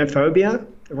xenophobia.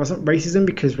 It wasn't racism,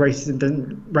 because race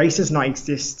does not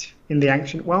exist in the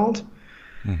ancient world.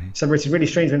 Mm-hmm. So it's really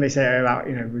strange when they say about,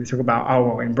 we talk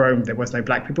about, in Rome there was no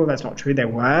black people. That's not true. There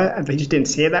were, and they just didn't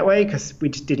see it that way because we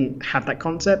just didn't have that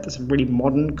concept. That's a really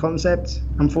modern concept,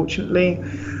 unfortunately,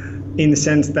 in the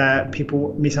sense that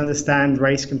people misunderstand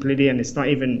race completely, and it's not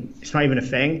even a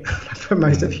thing for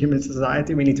most of human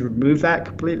society. We need to remove that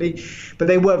completely. But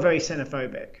they were very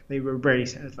xenophobic.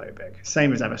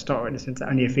 Same as Aristotle, in the sense that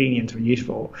only Athenians were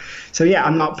useful. So yeah,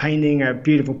 I'm not painting a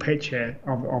beautiful picture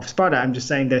of Sparta. I'm just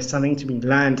saying there's something to be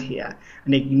learned here,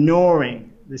 and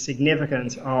ignoring the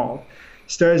significance of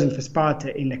Stoicism for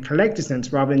Sparta in the collective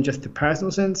sense rather than just the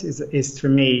personal sense is for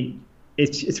me,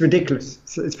 it's ridiculous.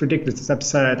 It's ridiculous. It's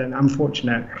absurd and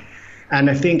unfortunate. And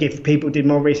I think if people did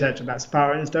more research about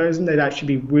Sparta and Stoicism, they'd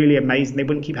actually be really amazed. They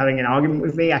wouldn't keep having an argument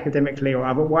with me, academically or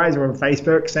otherwise, or on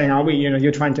Facebook, saying,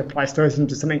 you're trying to apply Stoicism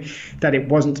to something that it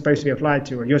wasn't supposed to be applied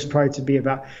to, or you're supposed to be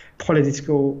about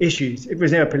political issues. It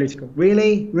was never political.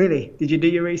 Really? Did you do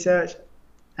your research?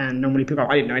 And normally people go,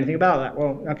 I didn't know anything about that.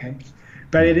 Well, okay.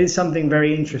 But it is something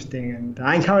very interesting, and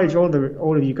I encourage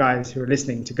all of you guys who are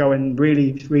listening to go and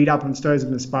really read up on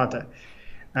Stoicism and Sparta.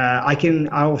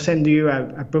 I'll send you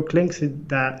a book link so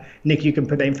that Nick, you can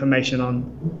put the information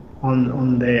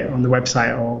on the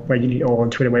website or where you need, or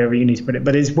on Twitter, wherever you need to put it.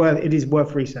 But it is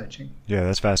worth researching. Yeah,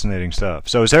 that's fascinating stuff.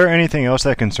 So, is there anything else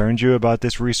that concerns you about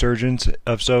this resurgence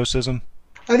of Stoicism?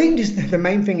 I think just the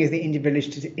main thing is the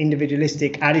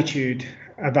individualistic attitude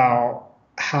about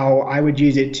how I would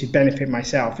use it to benefit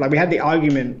myself. Like we had the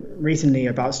argument recently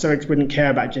about Stoics wouldn't care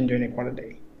about gender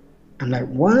inequality. I'm like,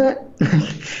 what?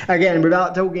 Again,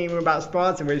 without talking about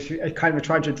Sparta, which I kind of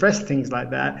tried to address things like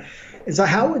that. It's like,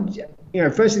 how would,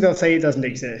 firstly they'll say it doesn't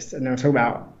exist, and they'll talk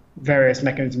about various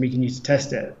mechanisms we can use to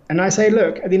test it. And I say,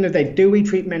 look, at the end of the day, do we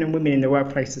treat men and women in the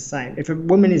workplace the same? If a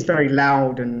woman is very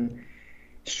loud and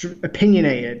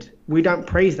opinionated, we don't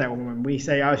praise that woman. We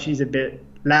say, oh, she's a bit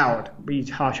loud. We use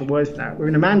harsher words for that.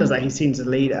 When a man does that, he's seen as a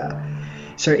leader.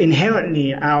 So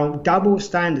inherently, our double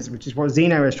standards, which is what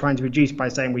Zeno is trying to reduce by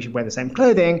saying we should wear the same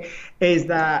clothing, is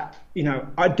that,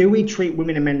 do we treat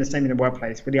women and men the same in the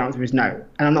workplace? Well, the answer is no.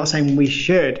 And I'm not saying we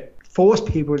should force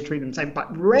people to treat them the same,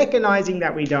 but recognizing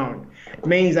that we don't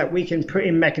means that we can put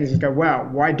in mechanisms and go, well,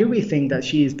 why do we think that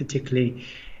she is particularly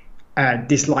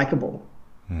dislikable?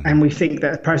 And we think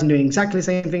that a person doing exactly the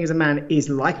same thing as a man is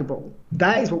likable.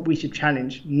 That is what we should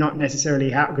challenge, not necessarily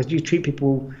how, because you treat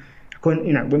people,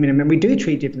 women and men, we do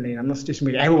treat differently. And I'm not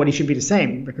suggesting everybody should be the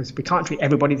same, because we can't treat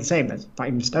everybody the same. That's not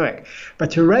even Stoic. But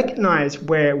to recognize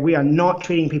where we are not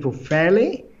treating people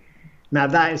fairly, now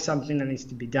that is something that needs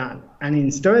to be done. And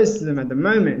in Stoicism at the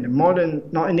moment, in the modern,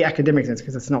 not in the academic sense,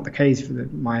 because that's not the case for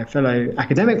my fellow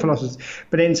academic philosophers,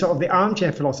 but in sort of the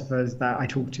armchair philosophers that I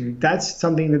talk to, that's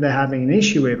something that they're having an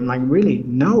issue with. I'm like, really?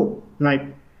 No. Like,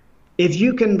 if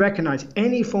you can recognize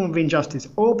any form of injustice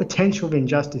or potential of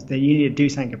injustice, then you need to do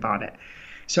something about it.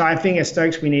 So I think as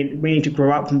Stoics, we need to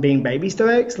grow up from being baby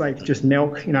Stoics, like just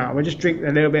milk, we'll just drink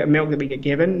a little bit of milk that we get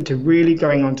given, to really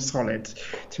going on to solids,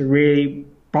 to really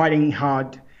biting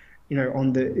hard,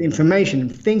 on the information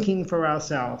and thinking for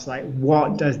ourselves, like,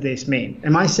 what does this mean?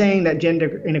 Am I saying that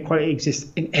gender inequality exists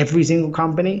in every single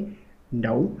company?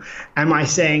 No. Am I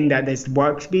saying that there's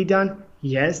work to be done?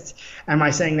 Yes. Am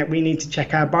I saying that we need to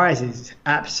check our biases?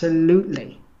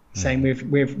 Absolutely. Same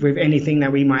with anything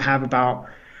that we might have about,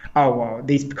 oh, well,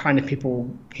 these kind of people,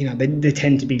 they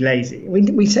tend to be lazy.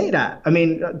 We say that. I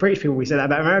mean, British people, we say that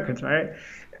about Americans, right?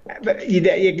 But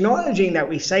acknowledging that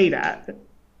we say that,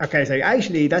 okay, so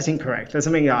actually that's incorrect. That's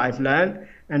something that I've learned,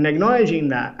 and acknowledging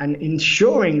that and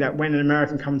ensuring that when an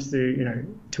American comes to,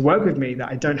 to work with me, that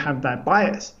I don't have that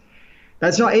bias.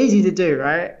 That's not easy to do,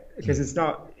 right? Because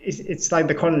it's like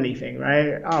the Connolly thing,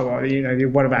 right? Oh, well,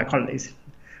 what about Connolly's?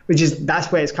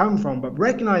 That's where it's come from. But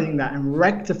recognizing that and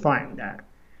rectifying that,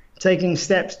 taking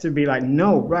steps to be like,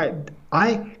 no, right,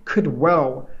 I could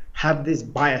well have this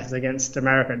bias against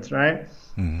Americans, right?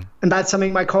 Mm-hmm. And that's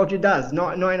something my culture does,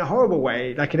 not in a horrible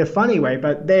way, like in a funny way,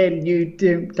 but then you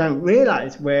don't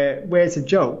realize where it's a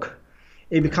joke.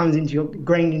 It becomes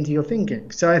ingrained into your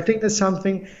thinking. So I think there's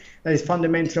something that is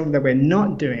fundamental that we're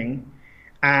not doing,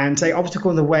 and say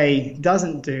Obstacle in the Way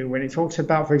doesn't do when it talks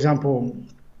about, for example,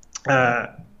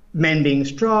 men being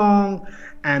strong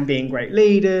and being great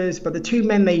leaders. But the two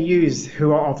men they use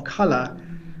who are of color,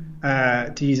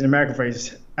 to use an American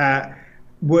phrase, are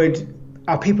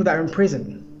people that are in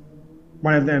prison,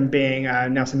 one of them being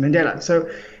Nelson Mandela. So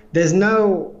there's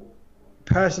no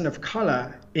person of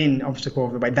color in Obstacle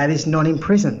of the Way that is not in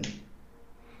prison.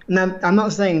 Now, I'm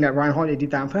not saying that Ryan Holiday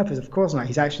did that on purpose, of course not.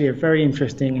 He's actually a very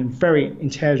interesting and very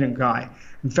intelligent guy,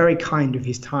 and very kind with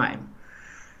his time.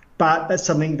 But that's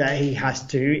something that he has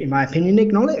to, in my opinion,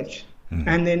 acknowledge.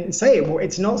 And then say, well,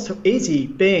 it's not so easy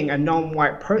being a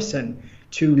non-white person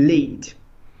to lead,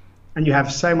 and you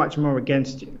have so much more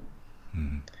against you.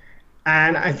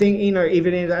 And I think,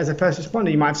 even as a first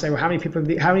responder, you might say, well, how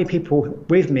many people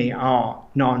with me are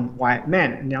non-white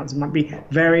men? And the answer might be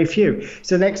very few.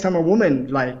 So next time a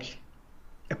woman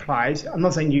applies, I'm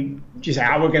not saying you just say,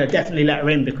 we're going to definitely let her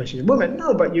in because she's a woman.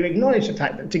 No, but you acknowledge the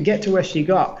fact that to get to where she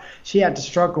got, she had to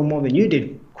struggle more than you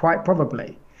did, quite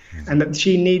probably. And that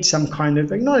she needs some kind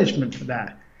of acknowledgement for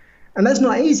that. And that's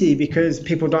not easy because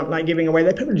people don't like giving away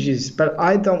their privileges. But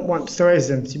I don't want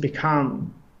Stoicism to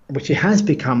become, which it has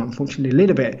become, unfortunately, a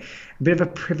little bit, a bit of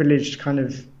a privileged kind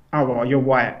of, oh, well, you're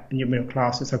white and you're middle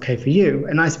class, it's okay for you.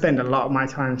 And I spend a lot of my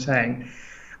time saying,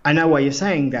 I know why you're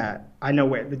saying that. I know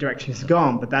where the direction has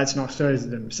gone, but that's not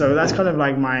Stoicism. So that's kind of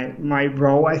like my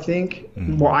role, I think.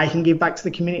 What I can give back to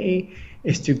the community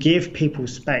is to give people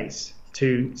space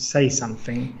to say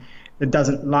something that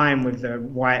doesn't line with the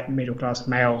white middle class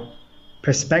male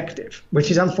perspective,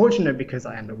 which is unfortunate because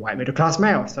I am the white middle class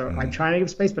male. So I'm trying to give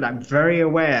space, but I'm very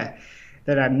aware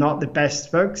that I'm not the best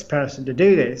spokesperson to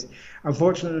do this.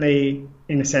 Unfortunately,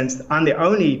 in a sense, I'm the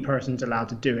only person who's allowed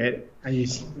to do it. I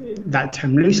use that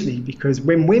term loosely because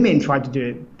when women try to do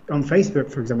it on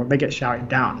Facebook, for example, they get shouted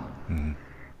down.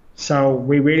 So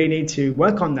we really need to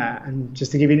work on that. And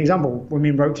just to give you an example,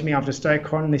 women wrote to me after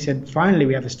Stoicon and they said, finally,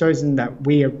 we have a Stoicism that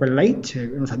we relate to.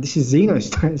 And I was like, this is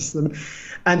Zeno-Stoicism.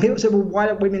 And people said, well, why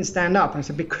don't women stand up? And I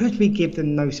said, because we give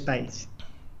them no space.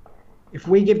 If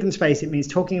we give them space, it means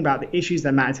talking about the issues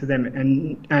that matter to them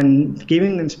and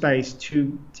giving them space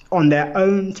to, on their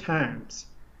own terms,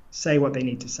 say what they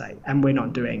need to say. And we're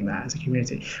not doing that as a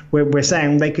community. We're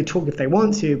saying they could talk if they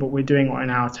want to, but we're doing it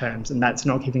on our terms, and that's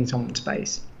not giving someone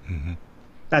space. Mm-hmm.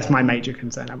 That's my major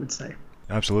concern, I would say.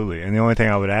 Absolutely. And the only thing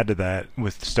I would add to that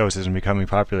with Stoicism becoming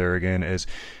popular again is,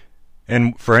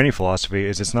 and for any philosophy,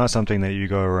 is it's not something that you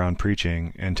go around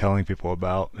preaching and telling people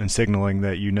about and signaling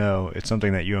that you know. It's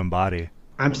something that you embody.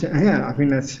 Absolutely. Yeah, I think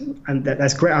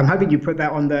that's great. I'm hoping you put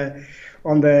that on the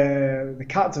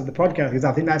cuts of the podcast, because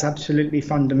I think that's absolutely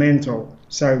fundamental.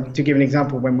 So to give an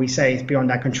example, when we say it's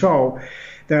beyond our control,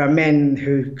 there are men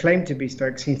who claim to be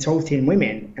Stoics insulting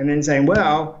women and then saying,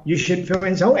 well, you shouldn't feel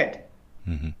insulted.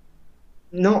 Mm-hmm.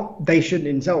 No, they shouldn't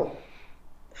insult.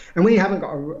 And we haven't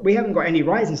got any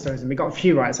rights in Stoicism. We've got a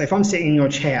few rights. So if I'm sitting in your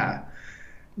chair,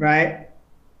 right,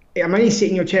 I'm only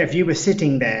sitting in your chair if you were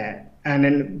sitting there. And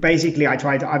then basically I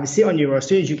try to either sit on you, or as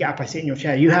soon as you get up, I sit in your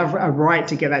chair. You have a right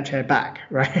to get that chair back,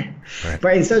 right?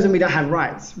 But in Stoicism, we don't have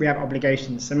rights. We have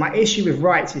obligations. So my issue with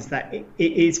rights is that it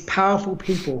is powerful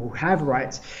people who have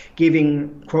rights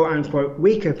giving, quote unquote,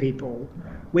 weaker people,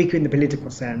 weaker in the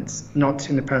political sense, not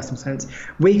in the personal sense,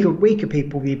 weaker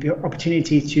people the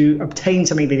opportunity to obtain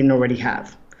something they didn't already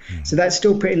have. So that's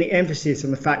still putting the emphasis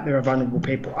on the fact there are vulnerable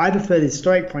people. I prefer the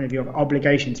Stoic point of view of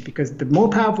obligations, because the more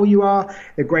powerful you are,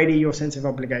 the greater your sense of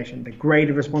obligation, the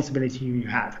greater responsibility you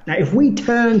have. Now, if we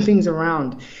turn things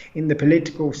around in the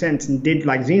political sense and did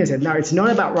like Zeno said, no, it's not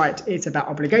about rights, it's about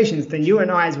obligations, then you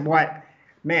and I as white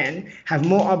men have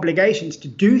more obligations to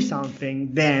do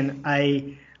something than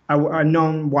a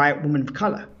non-white woman of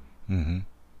color. Mm-hmm.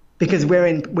 Because we're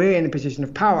in a position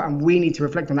of power, and we need to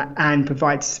reflect on that and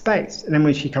provide space. And then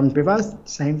when she comes with us,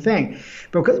 same thing.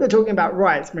 But because we're talking about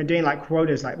rights, we're doing like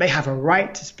quotas, like they have a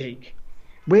right to speak.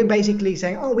 We're basically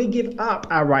saying, oh, we give up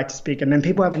our right to speak. And then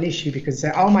people have an issue because they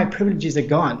say, oh, my privileges are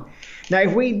gone. Now,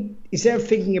 if we, instead of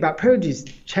thinking about privileges,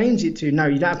 change it to, no,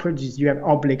 you don't have privileges, you have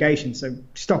obligations. So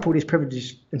stop all these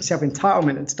privileges and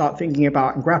self-entitlement and start thinking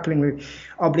about and grappling with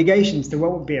obligations. The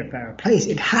world would be a better place.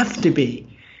 It'd have to be.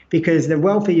 Because the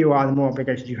wealthier you are, the more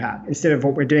obligations you have. Instead of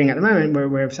what we're doing at the moment, where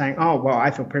we're saying, "Oh, well, I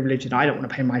feel privileged and I don't want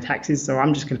to pay my taxes, so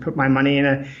I'm just going to put my money in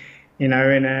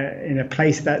a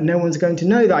place that no one's going to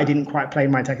know that I didn't quite pay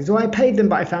my taxes. Or I paid them,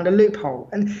 but I found a loophole."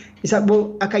 And it's like,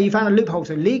 well, okay, you found a loophole,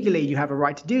 so legally you have a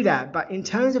right to do that. But in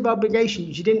terms of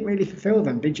obligations, you didn't really fulfill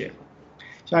them, did you?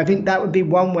 So I think that would be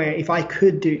one way. If I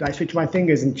could do, like, switch my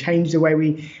fingers and change the way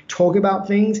we talk about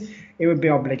things, it would be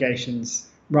obligations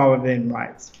rather than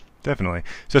rights. Definitely.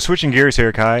 So switching gears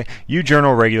here, Kai, you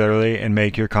journal regularly and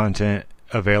make your content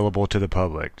available to the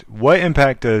public. What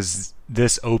impact does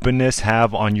this openness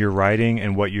have on your writing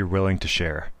and what you're willing to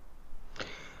share?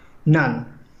 None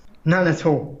at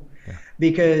all. Yeah.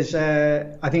 Because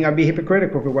I think I'd be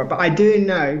hypocritical if it were. But I do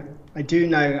know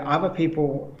other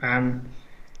people.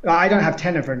 I don't have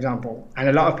tenure, for example, and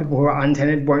a lot of people who are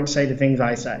untenured won't say the things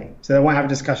I say. So they won't have a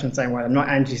discussion saying, well, I'm not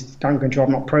anti-gun control,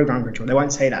 I'm not pro-gun control. They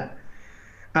won't say that.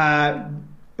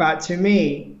 But to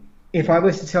me, if I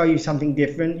was to tell you something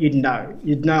different, you'd know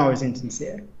I was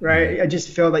insincere, right? I just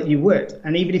feel that you would.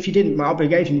 And even if you didn't, my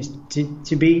obligation is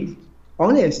to be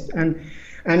honest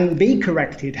and be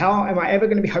corrected. How am I ever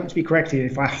going to be hoped to be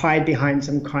corrected if I hide behind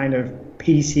some kind of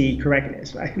PC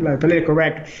correctness, right? Like political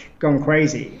correct gone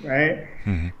crazy, right?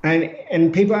 Mm-hmm.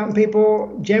 And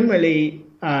people generally,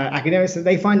 academics,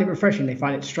 they find it refreshing. They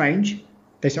find it strange.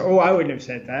 They say, oh, I wouldn't have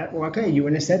said that. Well, okay, you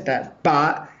wouldn't have said that.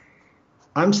 But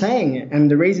I'm saying it. And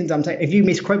the reasons I'm saying, if you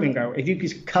misquote me and go, if you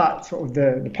just cut sort of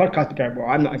the podcast and go, well,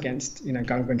 I'm not against,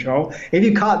 gun control. If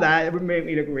you cut that, it would make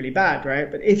me look really bad, right?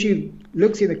 But if you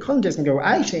look through the context and go, well,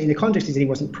 actually, in the context is that he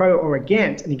wasn't pro or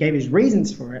against, and he gave his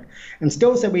reasons for it, and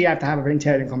still said we have to have an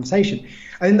intelligent conversation.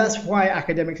 I think that's why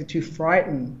academics are too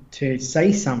frightened to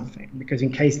say something, because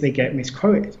in case they get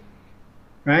misquoted,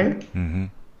 right? Mm-hmm.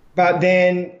 But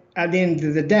then, at the end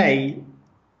of the day,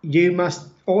 you must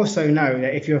also know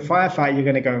that if you're a firefighter, you're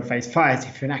going to go and face fires.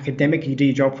 If you're an academic and you do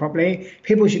your job properly,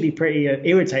 people should be pretty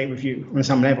irritated with you on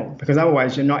some level, because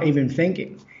otherwise you're not even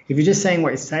thinking. If you're just saying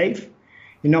what is safe,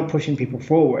 you're not pushing people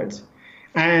forward.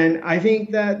 And I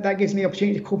think that gives me the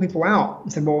opportunity to call people out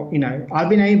and say, well, I've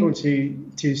been able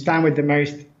to stand with the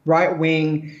most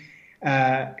right-wing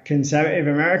conservative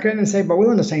American and say, but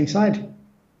we're on the same side.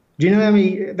 Do you know how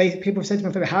many people have said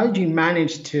to me, how did you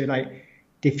manage to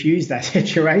diffuse that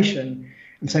situation?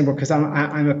 I'm saying, well, because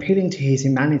I'm appealing to his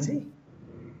humanity.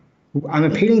 I'm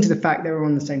appealing to the fact that we're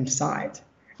on the same side.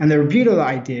 And the rebuttal that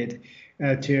I did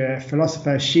to a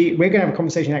philosopher, we're going to have a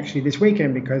conversation actually this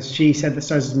weekend, because she said that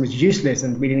Stoicism was useless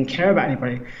and we didn't care about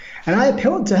anybody. And I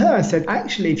appealed to her and said,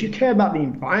 actually, if you care about the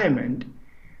environment,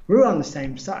 we're on the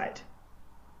same side.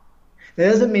 That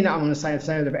doesn't mean that I'm on the same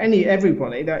side of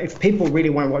everybody. That if people really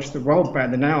want to watch the world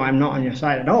burn, then no, I'm not on your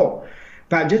side at all.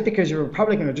 But just because you're a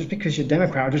Republican, or just because you're a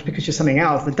Democrat, or just because you're something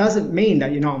else, that doesn't mean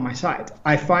that you're not on my side.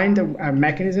 I find a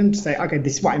mechanism to say, okay,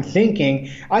 this is what I'm thinking.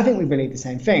 I think we believe the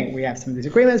same thing. We have some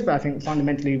disagreements, but I think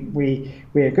fundamentally we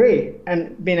agree,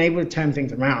 and being able to turn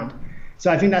things around. So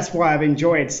I think that's why I've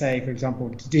enjoyed, say, for example,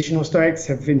 the traditional Stoics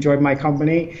have enjoyed my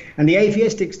company, and the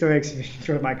atheistic Stoics have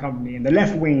enjoyed my company, and the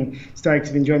left-wing Stoics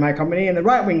have enjoyed my company, and the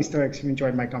right-wing Stoics have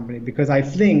enjoyed my company, because I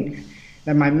think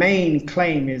that my main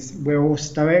claim is we're all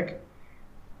Stoic.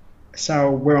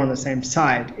 So we're on the same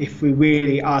side if we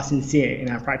really are sincere in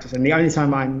our practice. And the only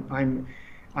time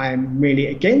I'm really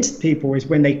against people is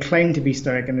when they claim to be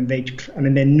Stoic and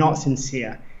then they're not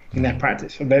sincere in their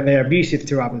practice. So they're abusive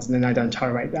to others, and then I don't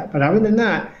tolerate that. But other than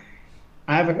that,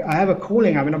 I have a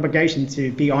calling, I have an obligation to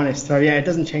be honest. So yeah, it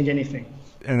doesn't change anything.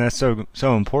 And that's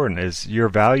so important, is your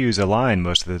values align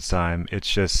most of the time. It's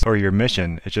just, or your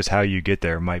mission, it's just how you get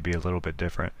there might be a little bit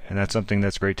different. And that's something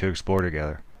that's great to explore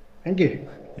together. Thank you.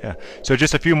 Yeah. So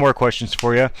just a few more questions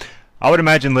for you. I would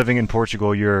imagine living in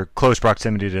Portugal, your close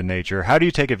proximity to nature. How do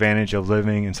you take advantage of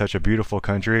living in such a beautiful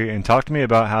country? And talk to me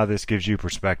about how this gives you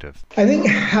perspective. I think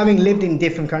having lived in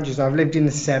different countries, I've lived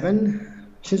in 7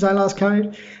 since I last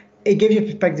counted, it gives you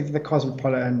perspective of the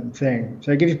cosmopolitan thing.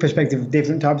 So it gives you perspective of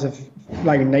different types of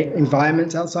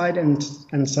environments outside, and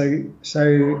so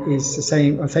is the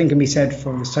same thing can be said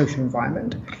for the social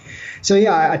environment. So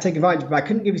yeah, I take advantage, but I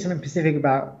couldn't give you something specific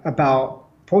about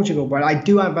Portugal, but I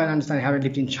do have an understanding, having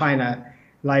lived in China,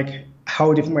 like a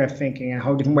whole different way of thinking and a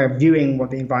whole different way of viewing what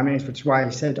the environment is, which is why I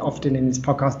said often in this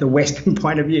podcast, the Western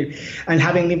point of view. And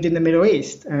having lived in the Middle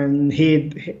East, and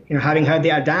having heard the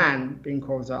Adhan being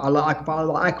called Allah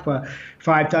Akbar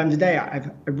 5 times a day,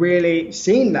 I've really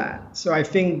seen that. So I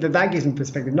think that gives me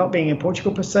perspective, not being in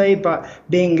Portugal per se, but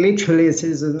being literally a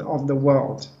citizen of the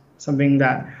world. Something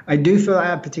that I do feel I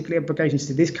have particular implications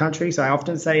to this country. So I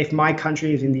often say, if my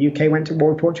country, as in the UK, went to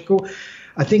war with Portugal,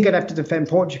 I think I'd have to defend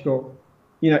Portugal,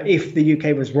 if the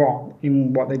UK was wrong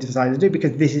in what they decided to do,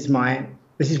 because this is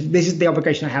the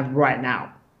obligation I have right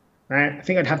now, right? I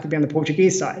think I'd have to be on the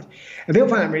Portuguese side. And people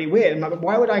find that really weird. I'm like,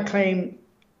 why would I claim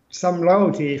some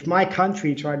loyalty if my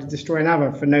country tried to destroy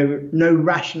another for no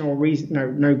rational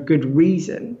reason, no good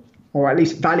reason? Or at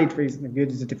least valid reason.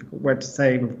 Good is a difficult word to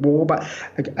say with war, but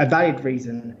a valid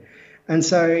reason. And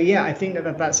so, yeah, I think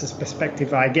that's a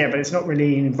perspective I get, but it's not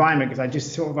really an environment, because I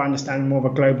just sort of understand more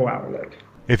of a global outlook.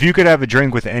 If you could have a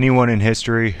drink with anyone in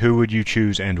history, who would you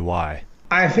choose and why?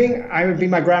 I think I would be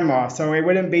my grandma. So it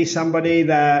wouldn't be somebody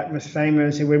that was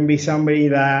famous. It wouldn't be somebody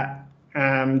that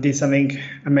did something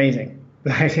amazing.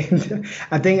 I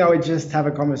think I would just have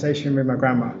a conversation with my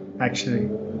grandma, actually.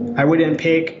 I wouldn't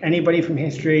pick anybody from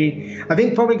history. I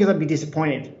think probably because I'd be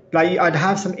disappointed. Like, I'd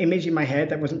have some image in my head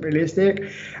that wasn't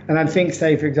realistic. And I'd think,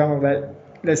 say, for example, that,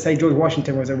 let's say George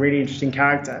Washington was a really interesting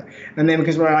character. And then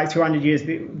because we're like 200 years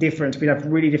different, we'd have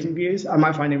really different views. I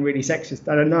might find him really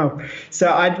sexist. I don't know.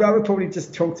 So I'd rather probably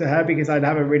just talk to her, because I'd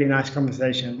have a really nice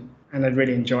conversation and I'd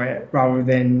really enjoy it, rather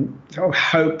than sort of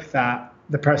hope that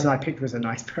the person I picked was a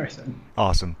nice person.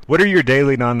 Awesome. What are your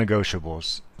daily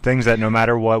non-negotiables? Things that no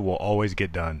matter what will always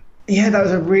get done. Yeah, that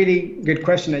was a really good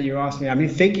question that you asked me. I've been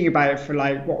thinking about it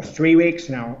for 3 weeks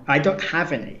now. I don't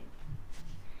have any.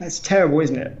 That's terrible,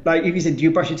 isn't it? Like, if you said, do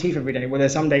you brush your teeth every day? Well,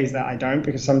 there's some days that I don't,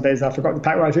 because some days I forgot to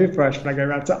pack my toothbrush when I go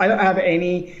around. So I don't have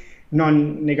any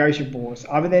non-negotiables,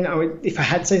 other than if I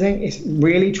had to say something, it's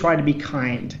really try to be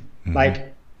kind. Mm-hmm.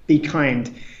 Like, be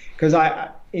kind. Because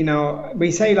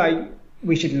we say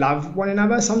we should love one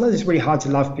another. Sometimes it's really hard to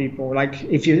love people. Like,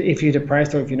 if you're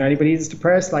depressed, or if you know anybody that's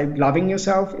depressed, like, loving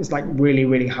yourself is like really,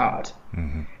 really hard.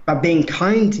 Mm-hmm. But being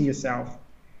kind to yourself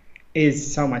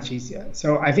is so much easier.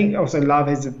 So I think also love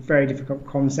is a very difficult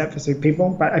concept for some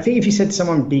people. But I think if you said to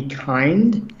someone, be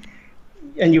kind,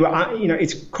 and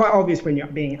it's quite obvious when you're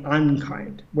being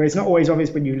unkind, where it's not always obvious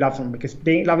when you love someone, because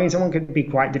loving someone can be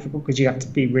quite difficult, because you have to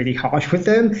be really harsh with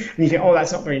them, and you think, oh,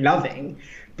 that's not very loving.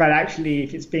 But actually,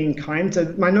 if it's being kind,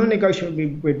 so my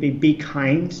non-negotiable would be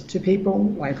kind to people,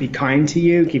 like be kind to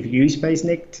you, give you space,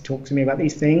 Nick, to talk to me about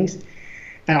these things.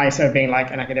 And I started being like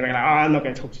an academic, like, oh, I'm not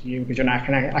going to talk to you because you're not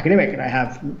an academic, and I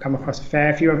have come across a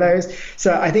fair few of those.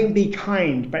 So I think be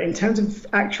kind. But in terms of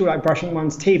actual, like, brushing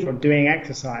one's teeth or doing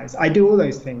exercise, I do all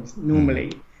those things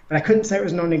normally. But I couldn't say it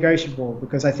was non-negotiable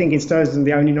because I think in Stoicism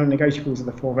the only non-negotiables are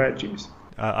the four virtues.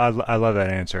 I love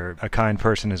that answer. A kind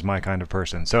person is my kind of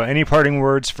person. So any parting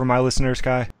words for my listeners,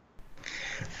 Kai?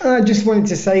 I just wanted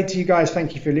to say to you guys,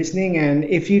 thank you for listening. And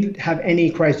if you have any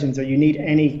questions or you need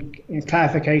any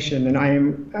clarification, then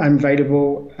I'm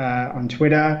available on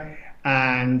Twitter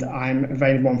and I'm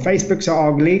available on Facebook. So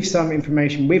I'll leave some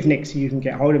information with Nick so you can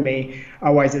get hold of me.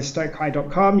 Otherwise, at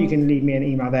stoickai.com, you can leave me an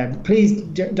email there. But please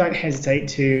don't hesitate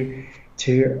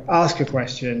to ask a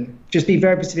question. Just be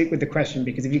very specific with the question,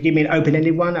 because if you give me an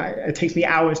open-ended one, it takes me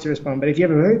hours to respond. But if you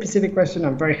have a very specific question,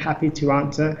 I'm very happy to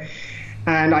answer.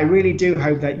 And I really do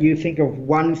hope that you think of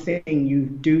one thing you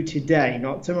do today,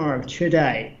 not tomorrow,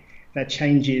 today, that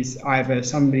changes either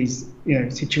somebody's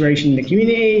situation in the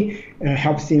community,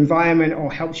 helps the environment, or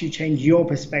helps you change your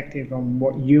perspective on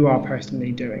what you are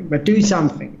personally doing. But do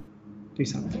something. Do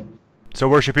something. So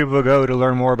where should people go to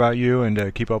learn more about you and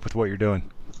to keep up with what you're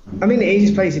doing? I mean, the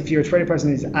easiest place if you're a Twitter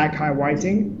person is at Kai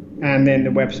Whiting, and then the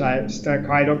website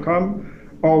stoickai.com.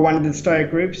 Or one of the Stoic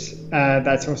groups,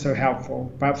 that's also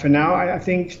helpful. But for now, I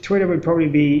think Twitter would probably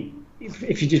be,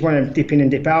 if you just want to dip in and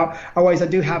dip out. Otherwise, I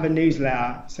do have a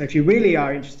newsletter. So if you really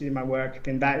are interested in my work,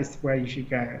 then that is where you should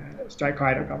go,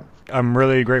 stoickai.com. I'm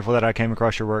really grateful that I came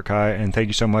across your work, Kai, and thank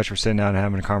you so much for sitting down and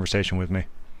having a conversation with me.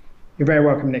 You're very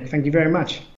welcome, Nick. Thank you very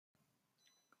much.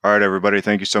 All right, everybody.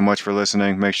 Thank you so much for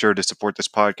listening. Make sure to support this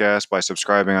podcast by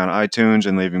subscribing on iTunes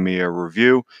and leaving me a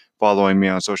review, following me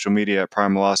on social media at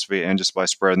Primalosophy, and just by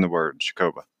spreading the word.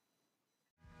 Jacoba.